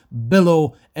robes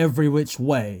billow every which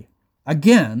way.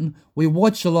 Again, we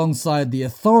watch alongside the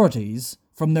authorities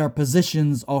from their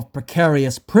positions of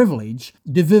precarious privilege,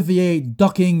 Duvivier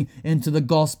ducking into the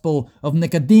Gospel of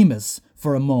Nicodemus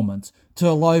for a moment to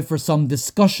allow for some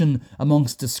discussion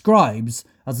amongst the scribes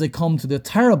as they come to the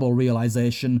terrible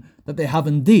realization that they have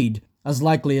indeed, as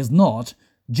likely as not,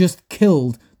 just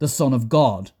killed the Son of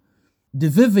God.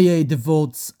 Duvivier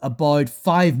devotes about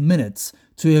 5 minutes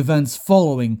to events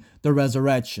following the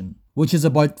resurrection, which is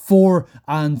about 4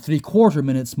 3/4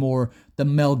 minutes more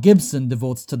than Mel Gibson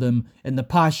devotes to them in The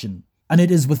Passion. And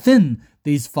it is within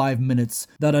these 5 minutes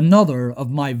that another of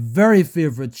my very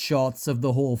favourite shots of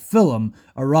the whole film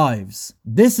arrives.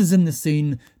 This is in the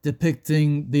scene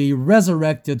depicting the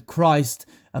resurrected Christ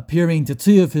appearing to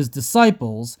 2 of his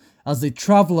disciples as they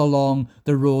travel along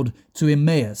the road to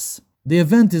Emmaus. The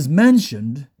event is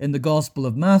mentioned in the Gospel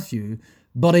of Matthew,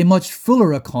 but a much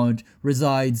fuller account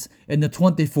resides in the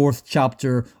 24th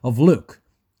chapter of Luke.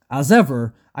 As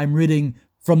ever, I'm reading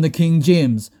from the King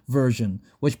James Version,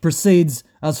 which proceeds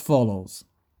as follows.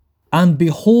 And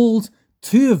behold,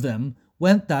 2 of them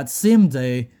went that same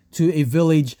day to a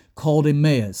village called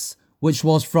Emmaus, which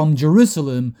was from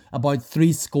Jerusalem about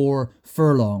 60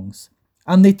 furlongs.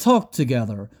 And they talked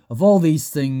together of all these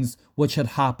things which had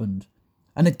happened.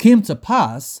 And it came to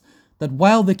pass that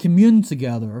while they communed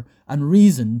together and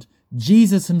reasoned,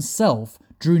 Jesus himself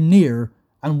drew near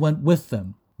and went with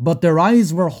them. But their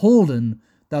eyes were holden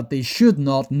that they should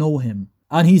not know him.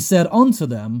 And he said unto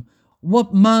them,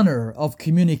 What manner of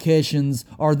communications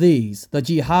are these that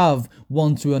ye have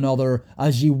one to another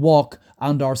as ye walk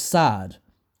and are sad?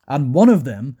 And one of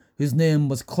them, whose name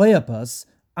was Cleopas,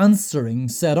 answering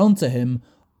said unto him,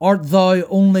 Art thou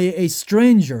only a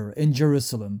stranger in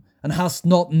Jerusalem, and hast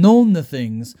not known the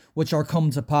things which are come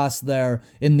to pass there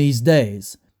in these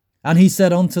days? And he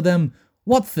said unto them,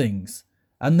 What things?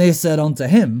 And they said unto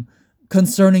him,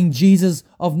 Concerning Jesus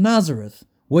of Nazareth,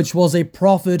 which was a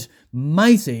prophet,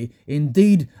 mighty in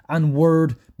deed and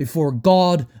word before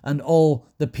God and all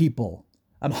the people,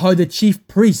 and how the chief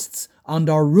priests and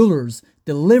our rulers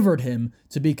delivered him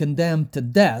to be condemned to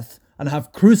death, and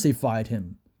have crucified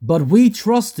him. But we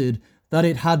trusted that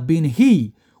it had been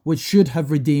he which should have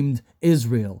redeemed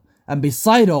Israel. And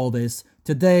beside all this,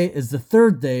 today is the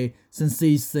 3rd day since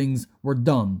these things were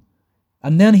done.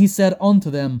 And then he said unto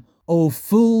them, O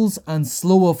fools and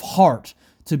slow of heart,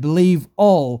 to believe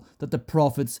all that the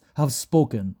prophets have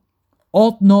spoken.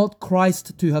 Ought not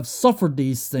Christ to have suffered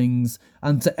these things,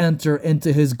 and to enter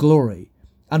into his glory?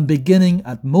 And beginning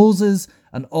at Moses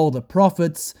and all the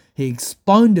prophets, he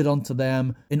expounded unto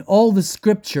them in all the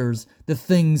scriptures the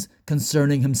things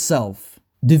concerning himself.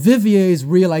 Duvivier's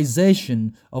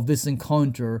realization of this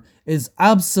encounter is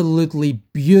absolutely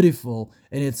beautiful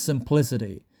in its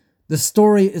simplicity. The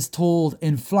story is told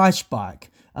in flashback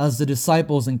as the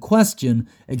disciples in question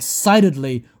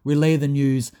excitedly relay the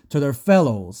news to their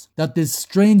fellows that this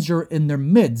stranger in their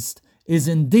midst is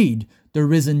indeed the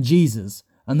risen Jesus,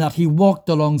 and that he walked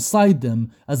alongside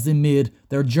them as they made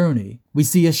their journey. We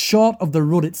see a shot of the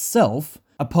road itself,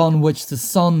 upon which the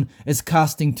sun is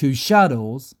casting two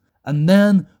shadows, and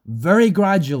then, very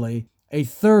gradually, a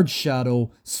third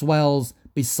shadow swells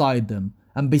beside them,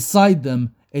 and beside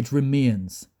them it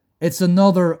remains. It's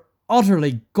another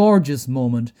utterly gorgeous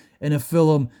moment in a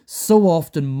film so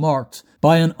often marked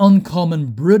by an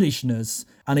uncommon brutishness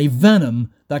and a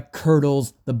venom that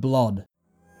curdles the blood.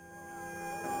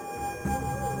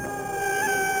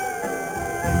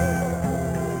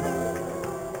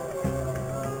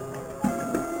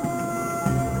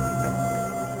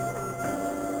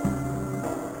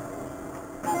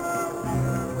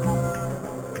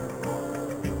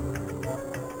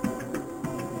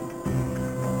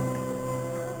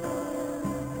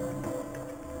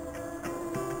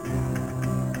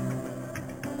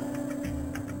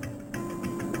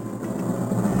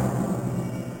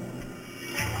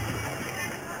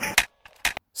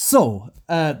 So,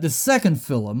 the second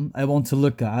film I want to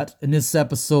look at in this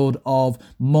episode of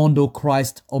Mondo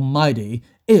Christ Almighty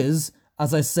is,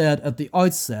 as I said at the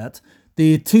outset,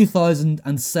 the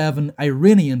 2007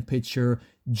 Iranian picture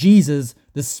Jesus,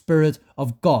 the Spirit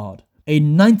of God, a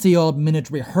 90-odd minute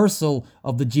rehearsal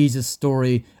of the Jesus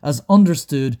story as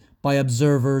understood by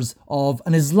observers of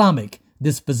an Islamic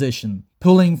disposition,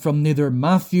 pulling from neither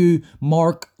Matthew,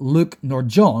 Mark, Luke, nor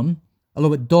John,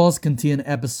 although it does contain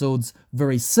episodes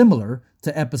very similar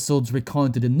to episodes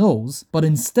recounted in those, but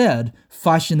instead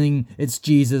fashioning its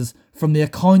Jesus from the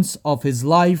accounts of his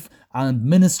life and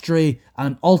ministry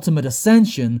and ultimate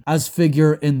ascension as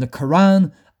figure in the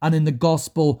Quran and in the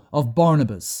Gospel of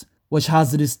Barnabas, which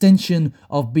has the distinction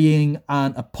of being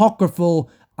an apocryphal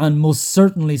and most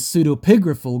certainly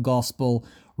pseudepigraphal gospel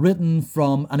written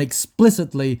from an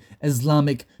explicitly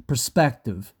Islamic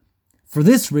perspective. For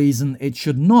this reason, it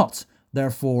should not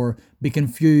therefore be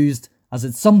confused, as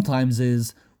it sometimes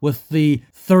is, with the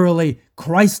thoroughly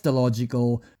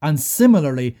Christological and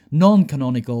similarly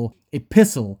non-canonical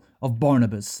Epistle of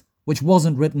Barnabas, which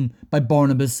wasn't written by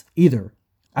Barnabas either,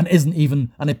 and isn't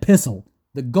even an epistle.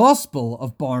 The Gospel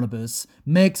of Barnabas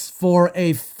makes for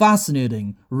a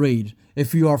fascinating read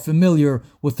if you are familiar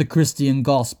with the Christian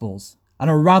Gospels, and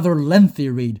a rather lengthy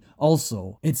read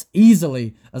also. It's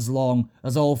easily as long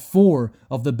as all four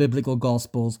of the biblical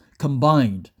Gospels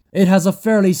combined. It has a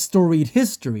fairly storied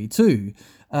history too.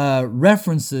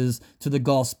 References to the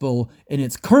Gospel in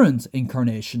its current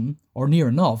incarnation, or near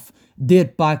enough,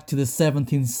 date back to the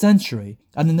 17th century,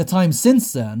 and in the time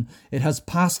since then, it has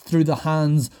passed through the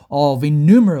hands of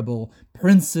innumerable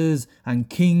princes and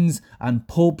kings and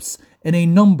popes in a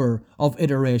number of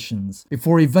iterations,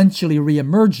 before eventually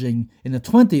re-emerging in the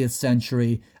 20th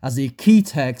century as a key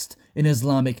text in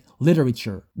Islamic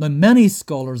literature. Now, many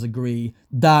scholars agree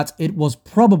that it was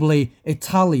probably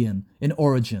Italian in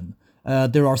origin.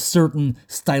 There are certain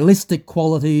stylistic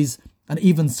qualities and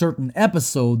even certain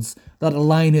episodes that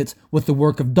align it with the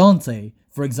work of Dante,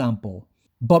 for example.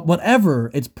 But whatever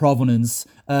its provenance,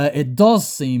 it does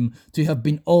seem to have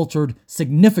been altered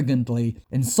significantly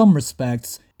in some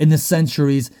respects in the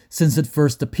centuries since it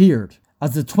first appeared.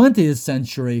 As the 20th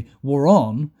century wore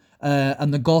on,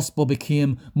 and the gospel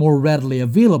became more readily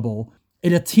available,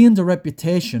 it attained a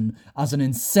reputation as an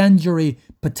incendiary,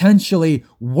 potentially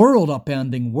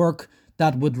world-upending work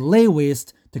that would lay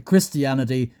waste to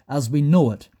Christianity as we know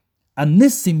it. And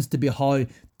this seems to be how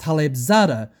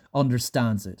Talibzadeh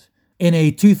understands it. In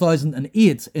a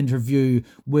 2008 interview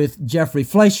with Jeffrey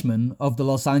Fleischman of the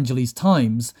Los Angeles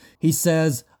Times, he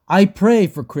says, "I pray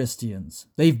for Christians.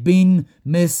 They've been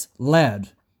misled.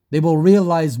 They will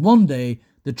realize one day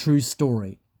the true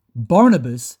story.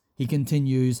 Barnabas," he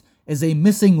continues, "is a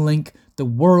missing link the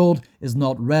world is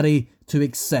not ready to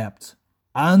accept."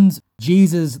 And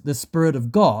Jesus, the Spirit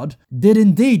of God, did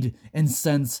indeed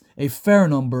incense a fair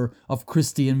number of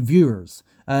Christian viewers.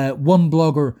 One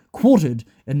blogger quoted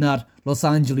in that Los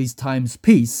Angeles Times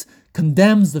piece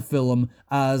condemns the film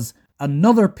as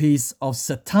another piece of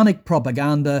satanic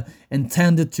propaganda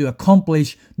intended to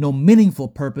accomplish no meaningful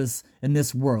purpose in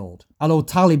this world. Although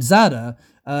Talibzadeh,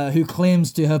 who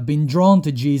claims to have been drawn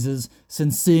to Jesus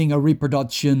since seeing a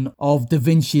reproduction of Da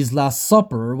Vinci's Last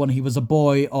Supper when he was a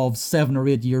boy of 7 or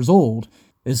 8 years old,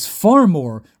 is far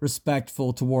more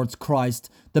respectful towards Christ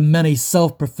than many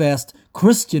self-professed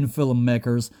Christian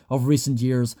filmmakers of recent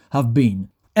years have been.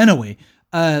 Anyway,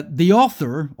 the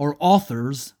author or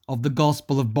authors of the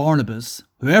Gospel of Barnabas,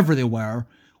 whoever they were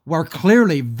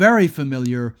clearly very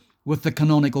familiar with the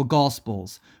canonical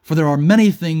Gospels, for there are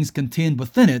many things contained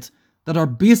within it that are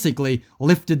basically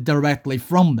lifted directly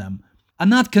from them.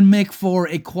 And that can make for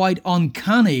a quite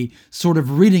uncanny sort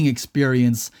of reading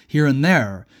experience here and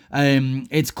there.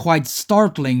 It's quite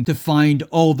startling to find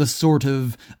all the sort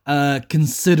of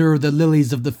consider the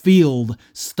lilies of the field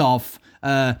stuff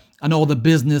and all the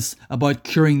business about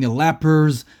curing the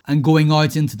lepers and going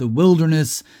out into the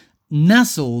wilderness,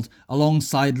 nestled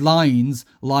alongside lines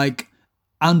like,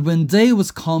 "And when day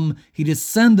was come, he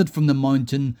descended from the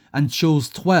mountain and chose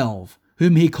 12,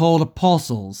 whom he called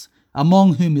apostles,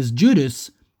 among whom is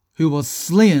Judas, who was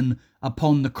slain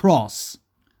upon the cross."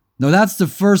 Now that's the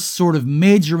first sort of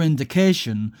major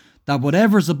indication that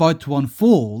whatever's about to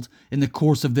unfold in the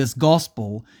course of this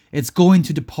gospel, it's going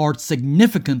to depart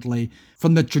significantly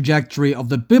from the trajectory of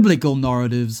the biblical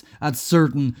narratives at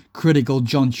certain critical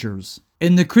junctures.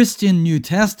 In the Christian New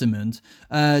Testament,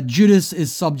 Judas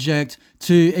is subject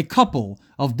to a couple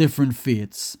of different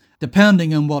fates.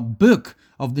 Depending on what book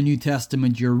of the New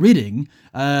Testament you're reading,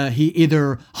 he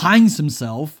either hangs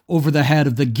himself over the head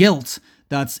of the guilt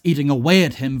that's eating away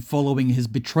at him following his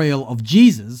betrayal of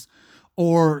Jesus,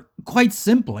 or quite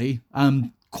simply,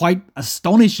 quite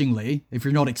astonishingly, if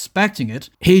you're not expecting it,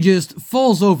 he just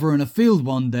falls over in a field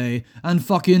one day and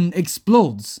fucking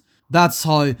explodes. That's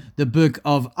how the book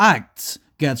of Acts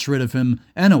gets rid of him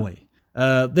anyway.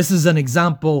 This is an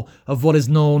example of what is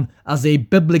known as a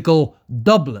biblical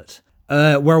doublet,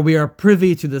 where we are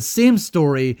privy to the same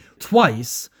story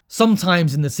twice,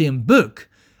 sometimes in the same book,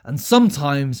 and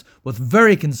sometimes with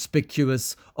very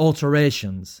conspicuous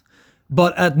alterations.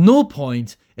 But at no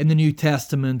point in the New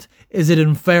Testament is it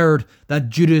inferred that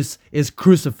Judas is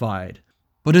crucified.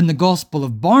 But in the Gospel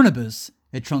of Barnabas,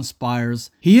 it transpires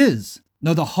he is.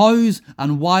 Now the hows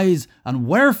and whys and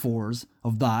wherefores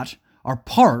of that are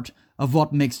part of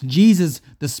what makes Jesus,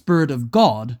 the Spirit of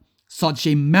God, such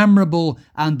a memorable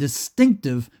and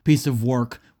distinctive piece of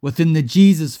work within the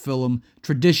Jesus film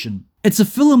tradition. It's a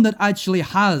film that actually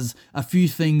has a few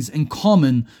things in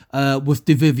common with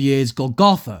Duvivier's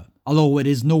Golgotha, although it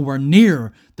is nowhere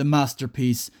near the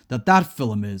masterpiece that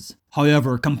film is.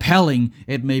 However compelling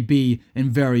it may be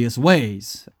in various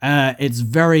ways. It's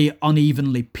very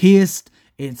unevenly paced,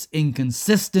 it's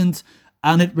inconsistent,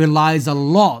 and it relies a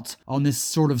lot on this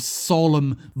sort of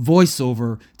solemn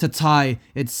voiceover to tie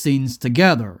its scenes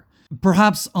together.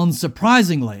 Perhaps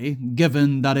unsurprisingly,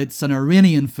 given that it's an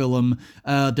Iranian film,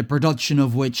 the production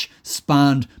of which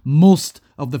spanned most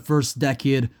of the first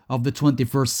decade of the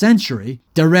 21st century,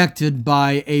 directed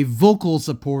by a vocal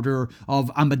supporter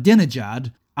of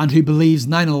Ahmadinejad, and who believes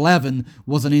 9/11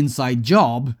 was an inside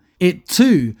job, it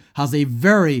too has a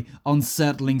very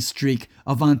unsettling streak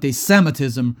of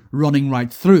anti-Semitism running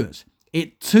right through it.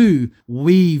 It too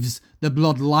weaves the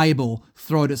blood libel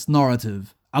throughout its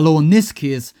narrative. Although in this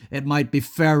case, it might be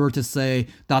fairer to say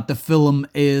that the film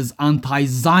is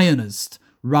anti-Zionist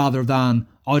rather than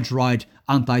outright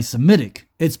anti-Semitic.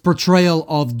 Its portrayal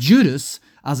of Judas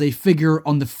as a figure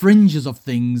on the fringes of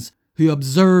things who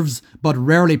observes but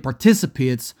rarely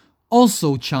participates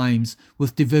also chimes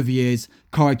with Duvivier's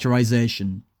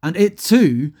characterization. And it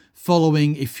too,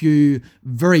 following a few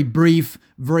very brief,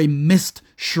 very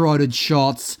mist-shrouded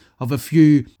shots of a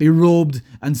few berobed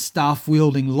and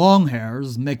staff-wielding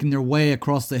longhairs making their way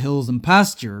across the hills and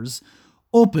pastures,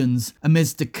 opens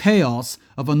amidst the chaos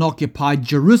of unoccupied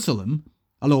Jerusalem,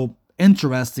 although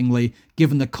interestingly,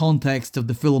 given the context of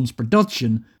the film's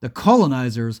production, the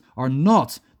colonizers are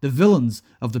not the villains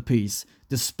of the piece,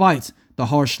 despite the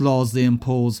harsh laws they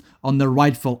impose on the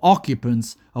rightful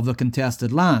occupants of the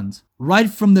contested land. Right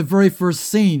from the very first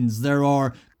scenes, there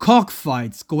are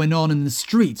cockfights going on in the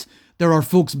street. There are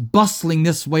folks bustling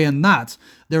this way and that.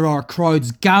 There are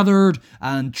crowds gathered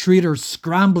and traders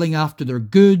scrambling after their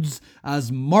goods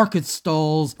as market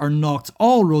stalls are knocked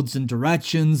all roads and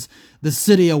directions, the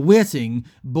city awaiting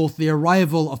both the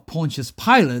arrival of Pontius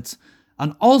Pilate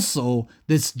and also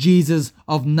this Jesus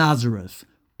of Nazareth,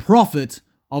 prophet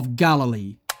of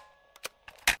Galilee.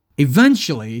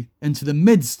 Eventually, into the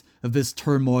midst of this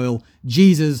turmoil,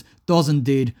 Jesus does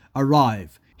indeed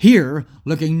arrive. Here,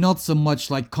 looking not so much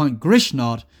like Count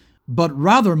Grishnot, but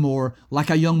rather more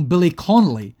like a young Billy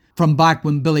Connolly, from back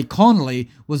when Billy Connolly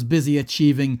was busy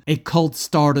achieving a cult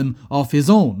stardom of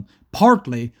his own,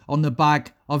 partly on the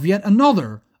back of yet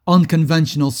another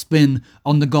unconventional spin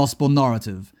on the gospel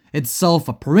narrative, itself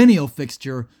a perennial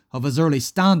fixture of his early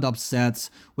stand-up sets,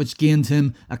 which gained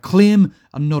him acclaim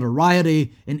and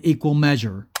notoriety in equal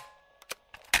measure.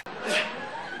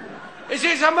 As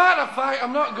a matter of fact,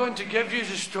 I'm not going to give you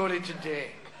the story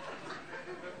today.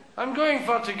 I'm going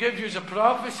for to give you the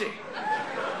prophecy.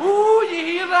 Ooh, you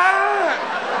hear that?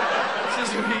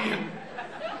 Says Ian.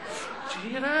 Did you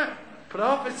hear that?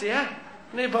 Prophecy, eh?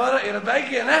 No bother, you're a big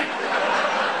one, eh?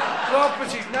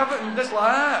 Prophecy's never in this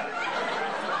like that.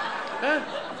 Eh?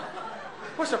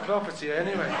 What's a prophecy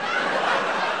anyway?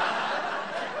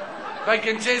 Big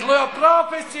one says, look, a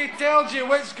prophecy tells you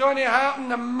what's going to happen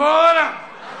tomorrow.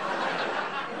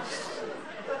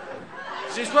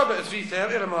 Says, what about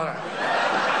 3:30 tomorrow?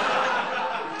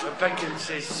 The big one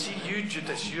says, see you,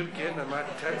 Judas, you're getting a mad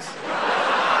tits.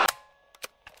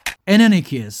 In any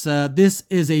case, this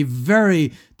is a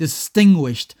very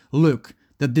distinguished look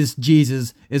that this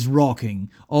Jesus is rocking.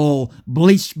 All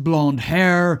bleached blonde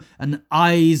hair and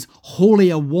eyes wholly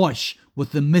awash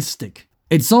with the mystic.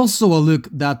 It's also a look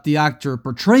that the actor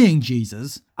portraying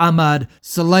Jesus, Ahmad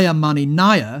Soleimani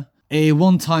Naya, a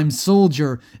one-time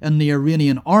soldier in the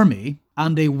Iranian army,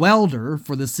 and a welder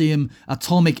for the same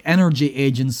atomic energy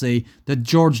agency that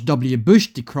George W. Bush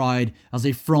decried as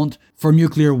a front for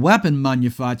nuclear weapon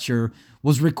manufacture,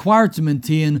 was required to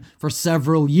maintain for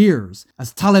several years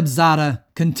as Talibzada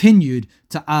continued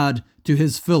to add to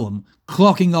his film,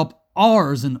 clocking up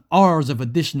hours and hours of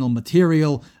additional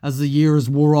material as the years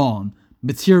wore on,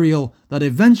 material that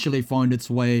eventually found its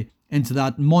way into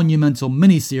that monumental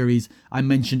miniseries I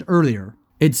mentioned earlier.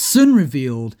 It's soon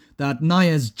revealed that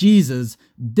Naya's Jesus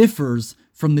differs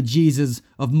from the Jesus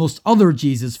of most other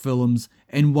Jesus films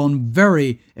in one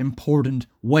very important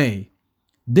way.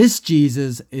 This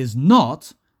Jesus is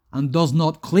not, and does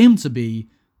not claim to be,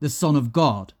 the Son of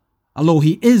God, although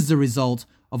he is the result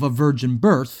of a virgin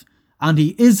birth, and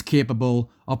he is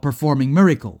capable of performing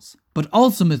miracles. But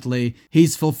ultimately,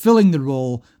 he's fulfilling the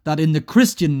role that in the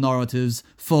Christian narratives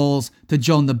falls to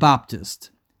John the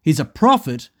Baptist. He's a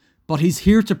prophet, but he's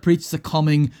here to preach the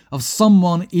coming of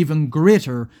someone even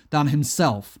greater than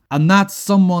himself. And that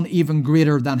someone even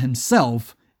greater than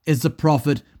himself is the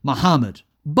Prophet Muhammad.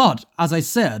 But, as I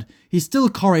said, he still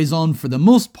carries on for the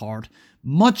most part,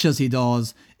 much as he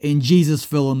does in Jesus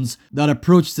films that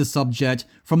approach the subject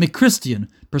from a Christian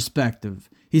perspective.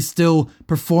 He still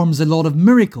performs a lot of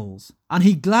miracles, and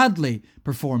he gladly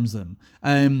performs them.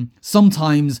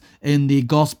 Sometimes in the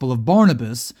Gospel of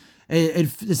Barnabas,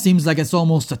 it seems like it's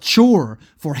almost a chore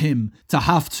for him to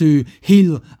have to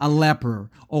heal a leper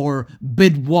or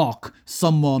bid walk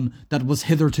someone that was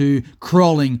hitherto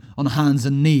crawling on hands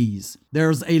and knees.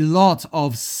 There's a lot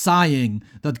of sighing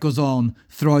that goes on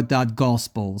throughout that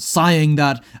gospel. Sighing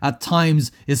that at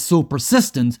times is so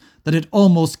persistent that it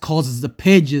almost causes the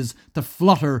pages to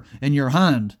flutter in your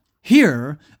hand.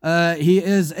 Here, he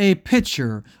is a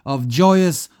picture of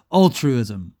joyous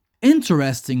altruism.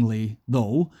 Interestingly,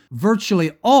 though,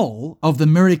 virtually all of the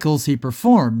miracles he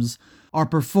performs are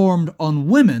performed on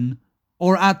women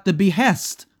or at the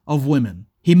behest of women.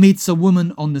 He meets a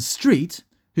woman on the street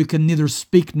who can neither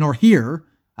speak nor hear,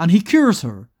 and he cures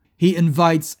her. He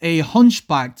invites a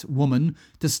hunchbacked woman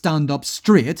to stand up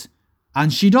straight,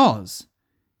 and she does.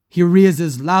 He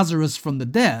raises Lazarus from the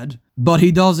dead, but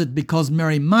he does it because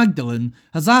Mary Magdalene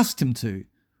has asked him to.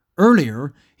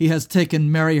 Earlier, he has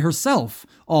taken Mary herself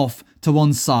off to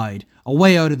one side,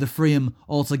 away out of the frame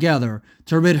altogether,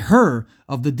 to rid her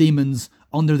of the demons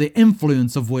under the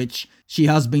influence of which she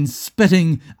has been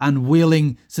spitting and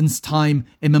wailing since time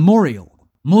immemorial.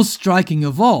 Most striking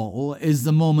of all is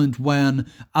the moment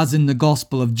when, as in the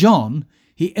Gospel of John,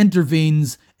 he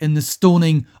intervenes in the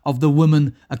stoning of the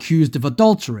woman accused of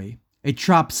adultery, a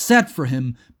trap set for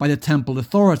him by the temple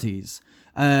authorities.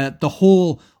 The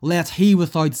whole let he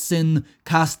without sin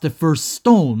cast the first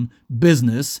stone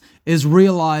business is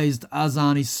realized as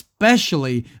an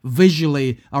especially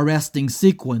visually arresting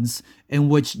sequence in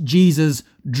which Jesus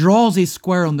draws a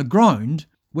square on the ground,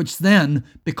 which then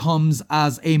becomes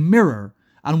as a mirror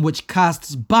and which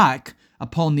casts back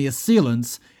upon the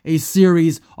assailants a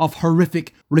series of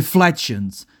horrific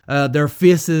reflections, their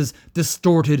faces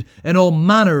distorted in all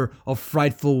manner of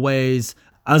frightful ways,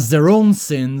 as their own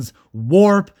sins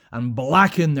warp and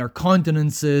blacken their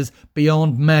countenances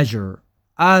beyond measure.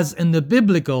 As in the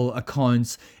biblical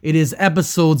accounts, it is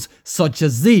episodes such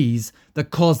as these that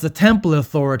cause the temple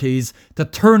authorities to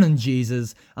turn on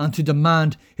Jesus and to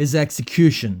demand his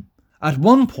execution. At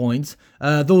one point,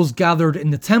 those gathered in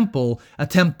the temple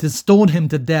attempt to stone him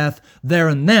to death there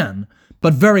and then,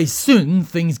 but very soon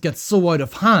things get so out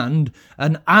of hand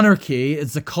and anarchy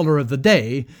is the colour of the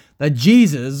day that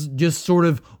Jesus just sort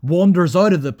of wanders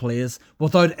out of the place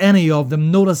without any of them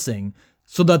noticing,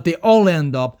 so that they all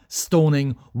end up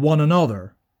stoning one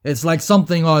another. It's like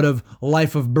something out of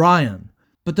Life of Brian.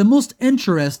 But the most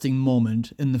interesting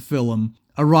moment in the film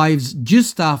arrives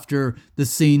just after the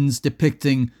scenes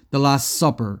depicting the Last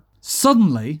Supper.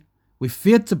 Suddenly, we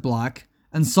fade to black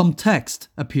and some text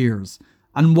appears,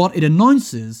 and what it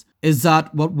announces is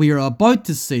that what we are about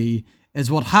to see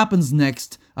is what happens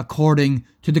next according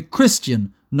to the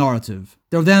Christian narrative.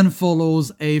 There then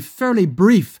follows a fairly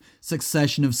brief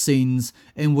succession of scenes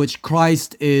in which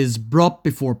Christ is brought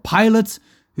before Pilate,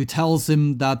 who tells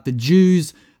him that the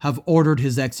Jews have ordered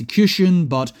his execution,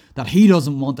 but that he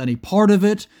doesn't want any part of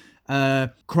it.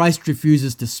 Christ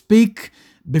refuses to speak.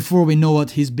 Before we know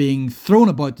it, he's being thrown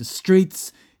about the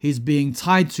streets. He's being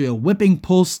tied to a whipping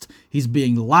post. He's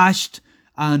being lashed.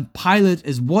 And Pilate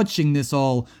is watching this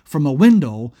all from a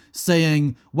window,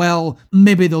 saying, well,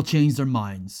 maybe they'll change their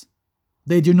minds.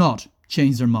 They do not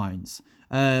change their minds.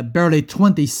 Barely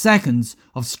 20 seconds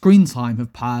of screen time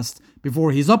have passed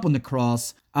before he's up on the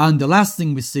cross, and the last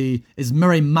thing we see is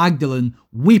Mary Magdalene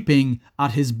weeping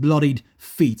at his bloodied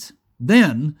feet.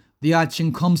 Then the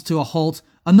action comes to a halt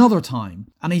another time,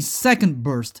 and a second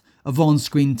burst of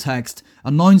on-screen text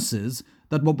announces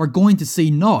that what we're going to see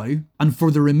now, and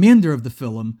for the remainder of the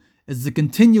film, is the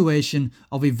continuation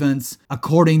of events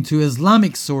according to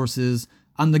Islamic sources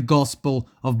and the Gospel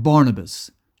of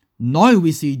Barnabas. Now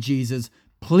we see Jesus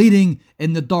pleading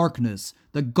in the darkness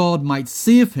that God might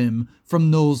save him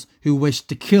from those who wished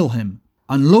to kill him.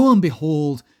 And lo and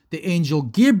behold, the angel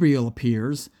Gabriel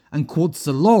appears and quotes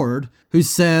the Lord, who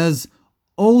says,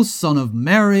 O Son of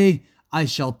Mary, I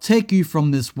shall take you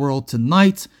from this world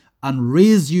tonight and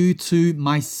raise you to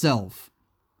myself.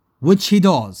 Which he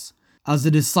does. As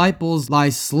the disciples lie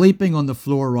sleeping on the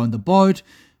floor round about,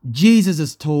 Jesus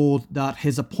is told that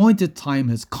his appointed time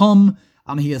has come,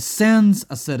 and he ascends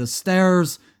a set of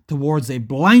stairs towards a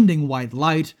blinding white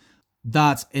light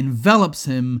that envelops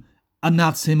him, and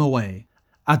that's him away.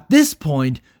 At this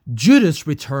point, Judas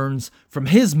returns from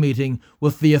his meeting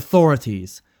with the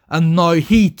authorities, and now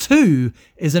he too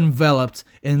is enveloped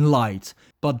in light.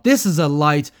 But this is a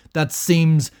light that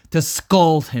seems to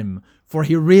scald him, for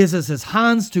he raises his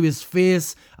hands to his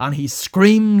face and he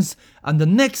screams, and the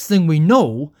next thing we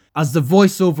know, as the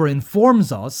voiceover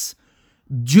informs us,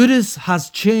 Judas has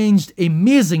changed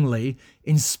amazingly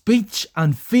in speech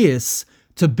and face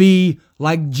to be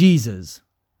like Jesus.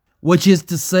 Which is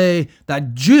to say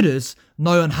that Judas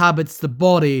now inhabits the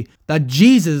body that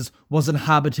Jesus was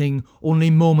inhabiting only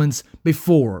moments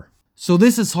before. So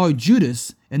this is how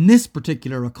Judas, in this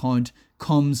particular account,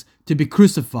 comes to be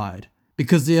crucified.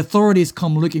 Because the authorities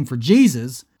come looking for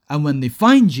Jesus, and when they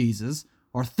find Jesus,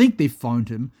 or think they found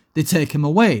him, they take him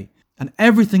away. And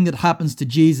everything that happens to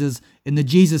Jesus in the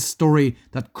Jesus story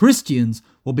that Christians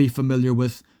will be familiar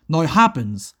with now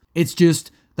happens. It's just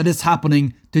that it's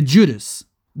happening to Judas.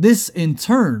 This, in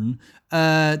turn,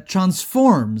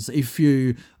 transforms a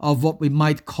few of what we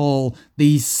might call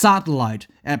the satellite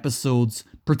episodes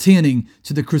pertaining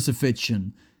to the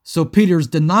crucifixion. So Peter's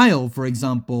denial, for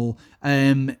example,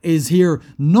 is here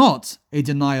not a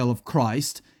denial of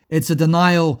Christ. It's a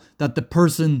denial that the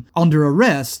person under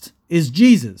arrest is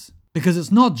Jesus. Because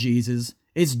it's not Jesus,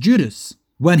 it's Judas.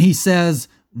 When he says,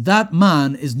 that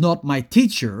man is not my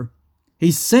teacher,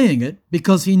 he's saying it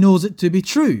because he knows it to be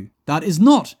true. That is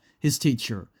not his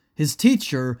teacher. His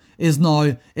teacher is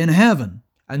now in heaven.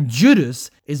 And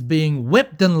Judas is being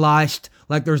whipped and lashed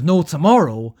like there's no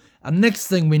tomorrow. And next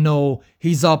thing we know,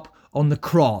 he's up on the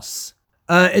cross.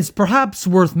 It's perhaps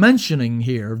worth mentioning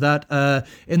here that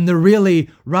in the really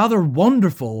rather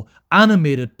wonderful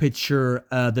animated picture,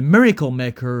 The Miracle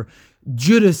Maker,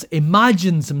 Judas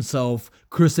imagines himself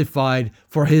crucified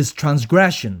for his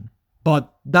transgression.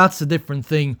 But that's a different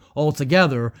thing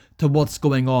altogether to what's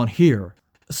going on here.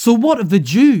 So what of the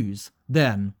Jews,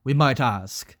 then, we might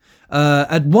ask?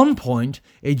 At one point,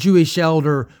 a Jewish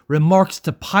elder remarks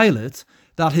to Pilate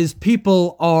that his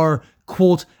people are,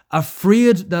 quote,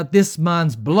 afraid that this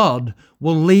man's blood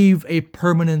will leave a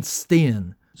permanent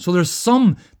stain. So there's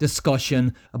some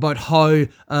discussion about how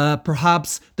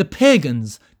perhaps the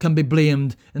pagans can be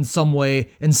blamed in some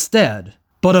way instead.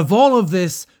 But of all of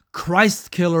this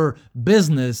Christ-killer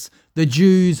business, the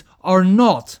Jews are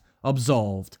not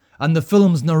absolved. And the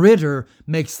film's narrator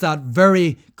makes that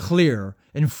very clear,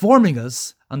 informing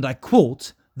us, and I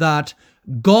quote, that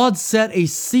God set a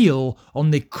seal on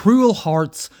the cruel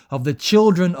hearts of the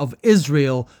children of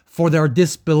Israel for their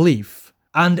disbelief.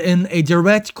 And in a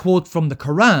direct quote from the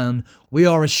Quran, we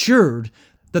are assured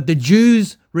that the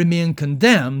Jews remain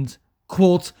condemned,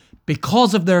 quote,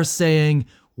 because of their saying,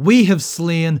 We have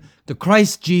slain the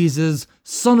Christ Jesus,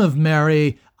 Son of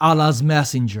Mary, Allah's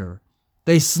messenger.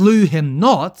 They slew him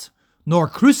not, nor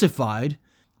crucified,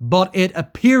 but it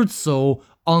appeared so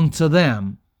unto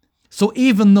them. So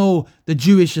even though the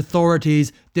Jewish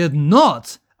authorities did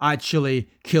not actually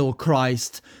kill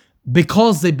Christ,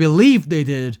 because they believed they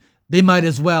did, they might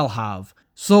as well have.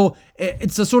 So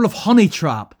it's a sort of honey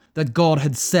trap that God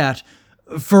had set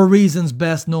for reasons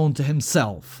best known to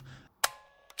himself.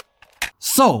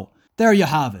 So, there you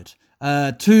have it.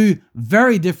 2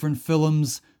 very different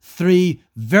films, 3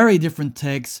 very different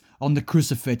takes on the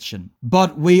crucifixion.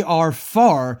 But we are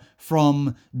far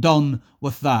from done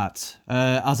with that.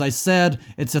 As I said,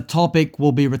 it's a topic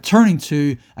we'll be returning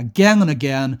to again and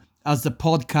again as the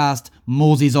podcast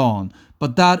moseys on.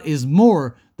 But that is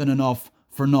more than enough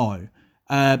for now.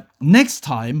 Next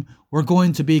time, we're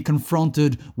going to be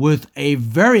confronted with a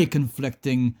very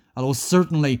conflicting, although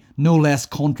certainly no less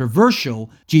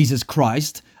controversial, Jesus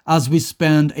Christ, as we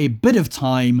spend a bit of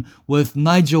time with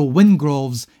Nigel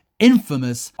Wingrove's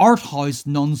infamous art house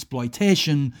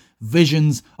nunsploitation,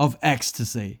 Visions of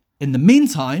Ecstasy. In the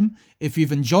meantime, if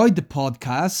you've enjoyed the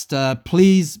podcast,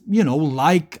 please,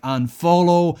 like and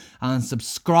follow and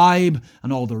subscribe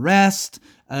and all the rest.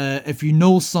 If you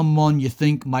know someone you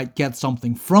think might get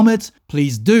something from it,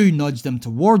 please do nudge them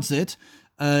towards it.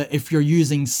 If you're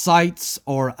using sites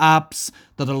or apps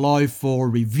that allow for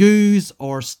reviews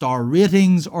or star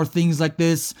ratings or things like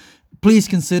this, please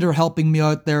consider helping me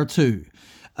out there too.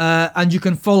 And you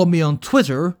can follow me on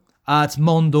Twitter at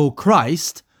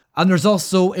MondoChrist. And there's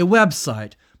also a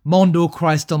website,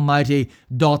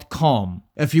 mondochrисtalmighty.com.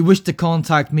 If you wish to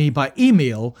contact me by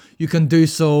email, you can do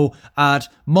so at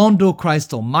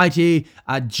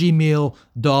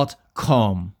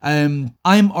mondochristalmighty@gmail.com. I'm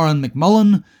Aaron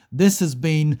McMullen. This has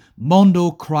been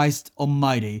Mondo Christ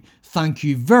Almighty. Thank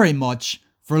you very much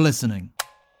for listening.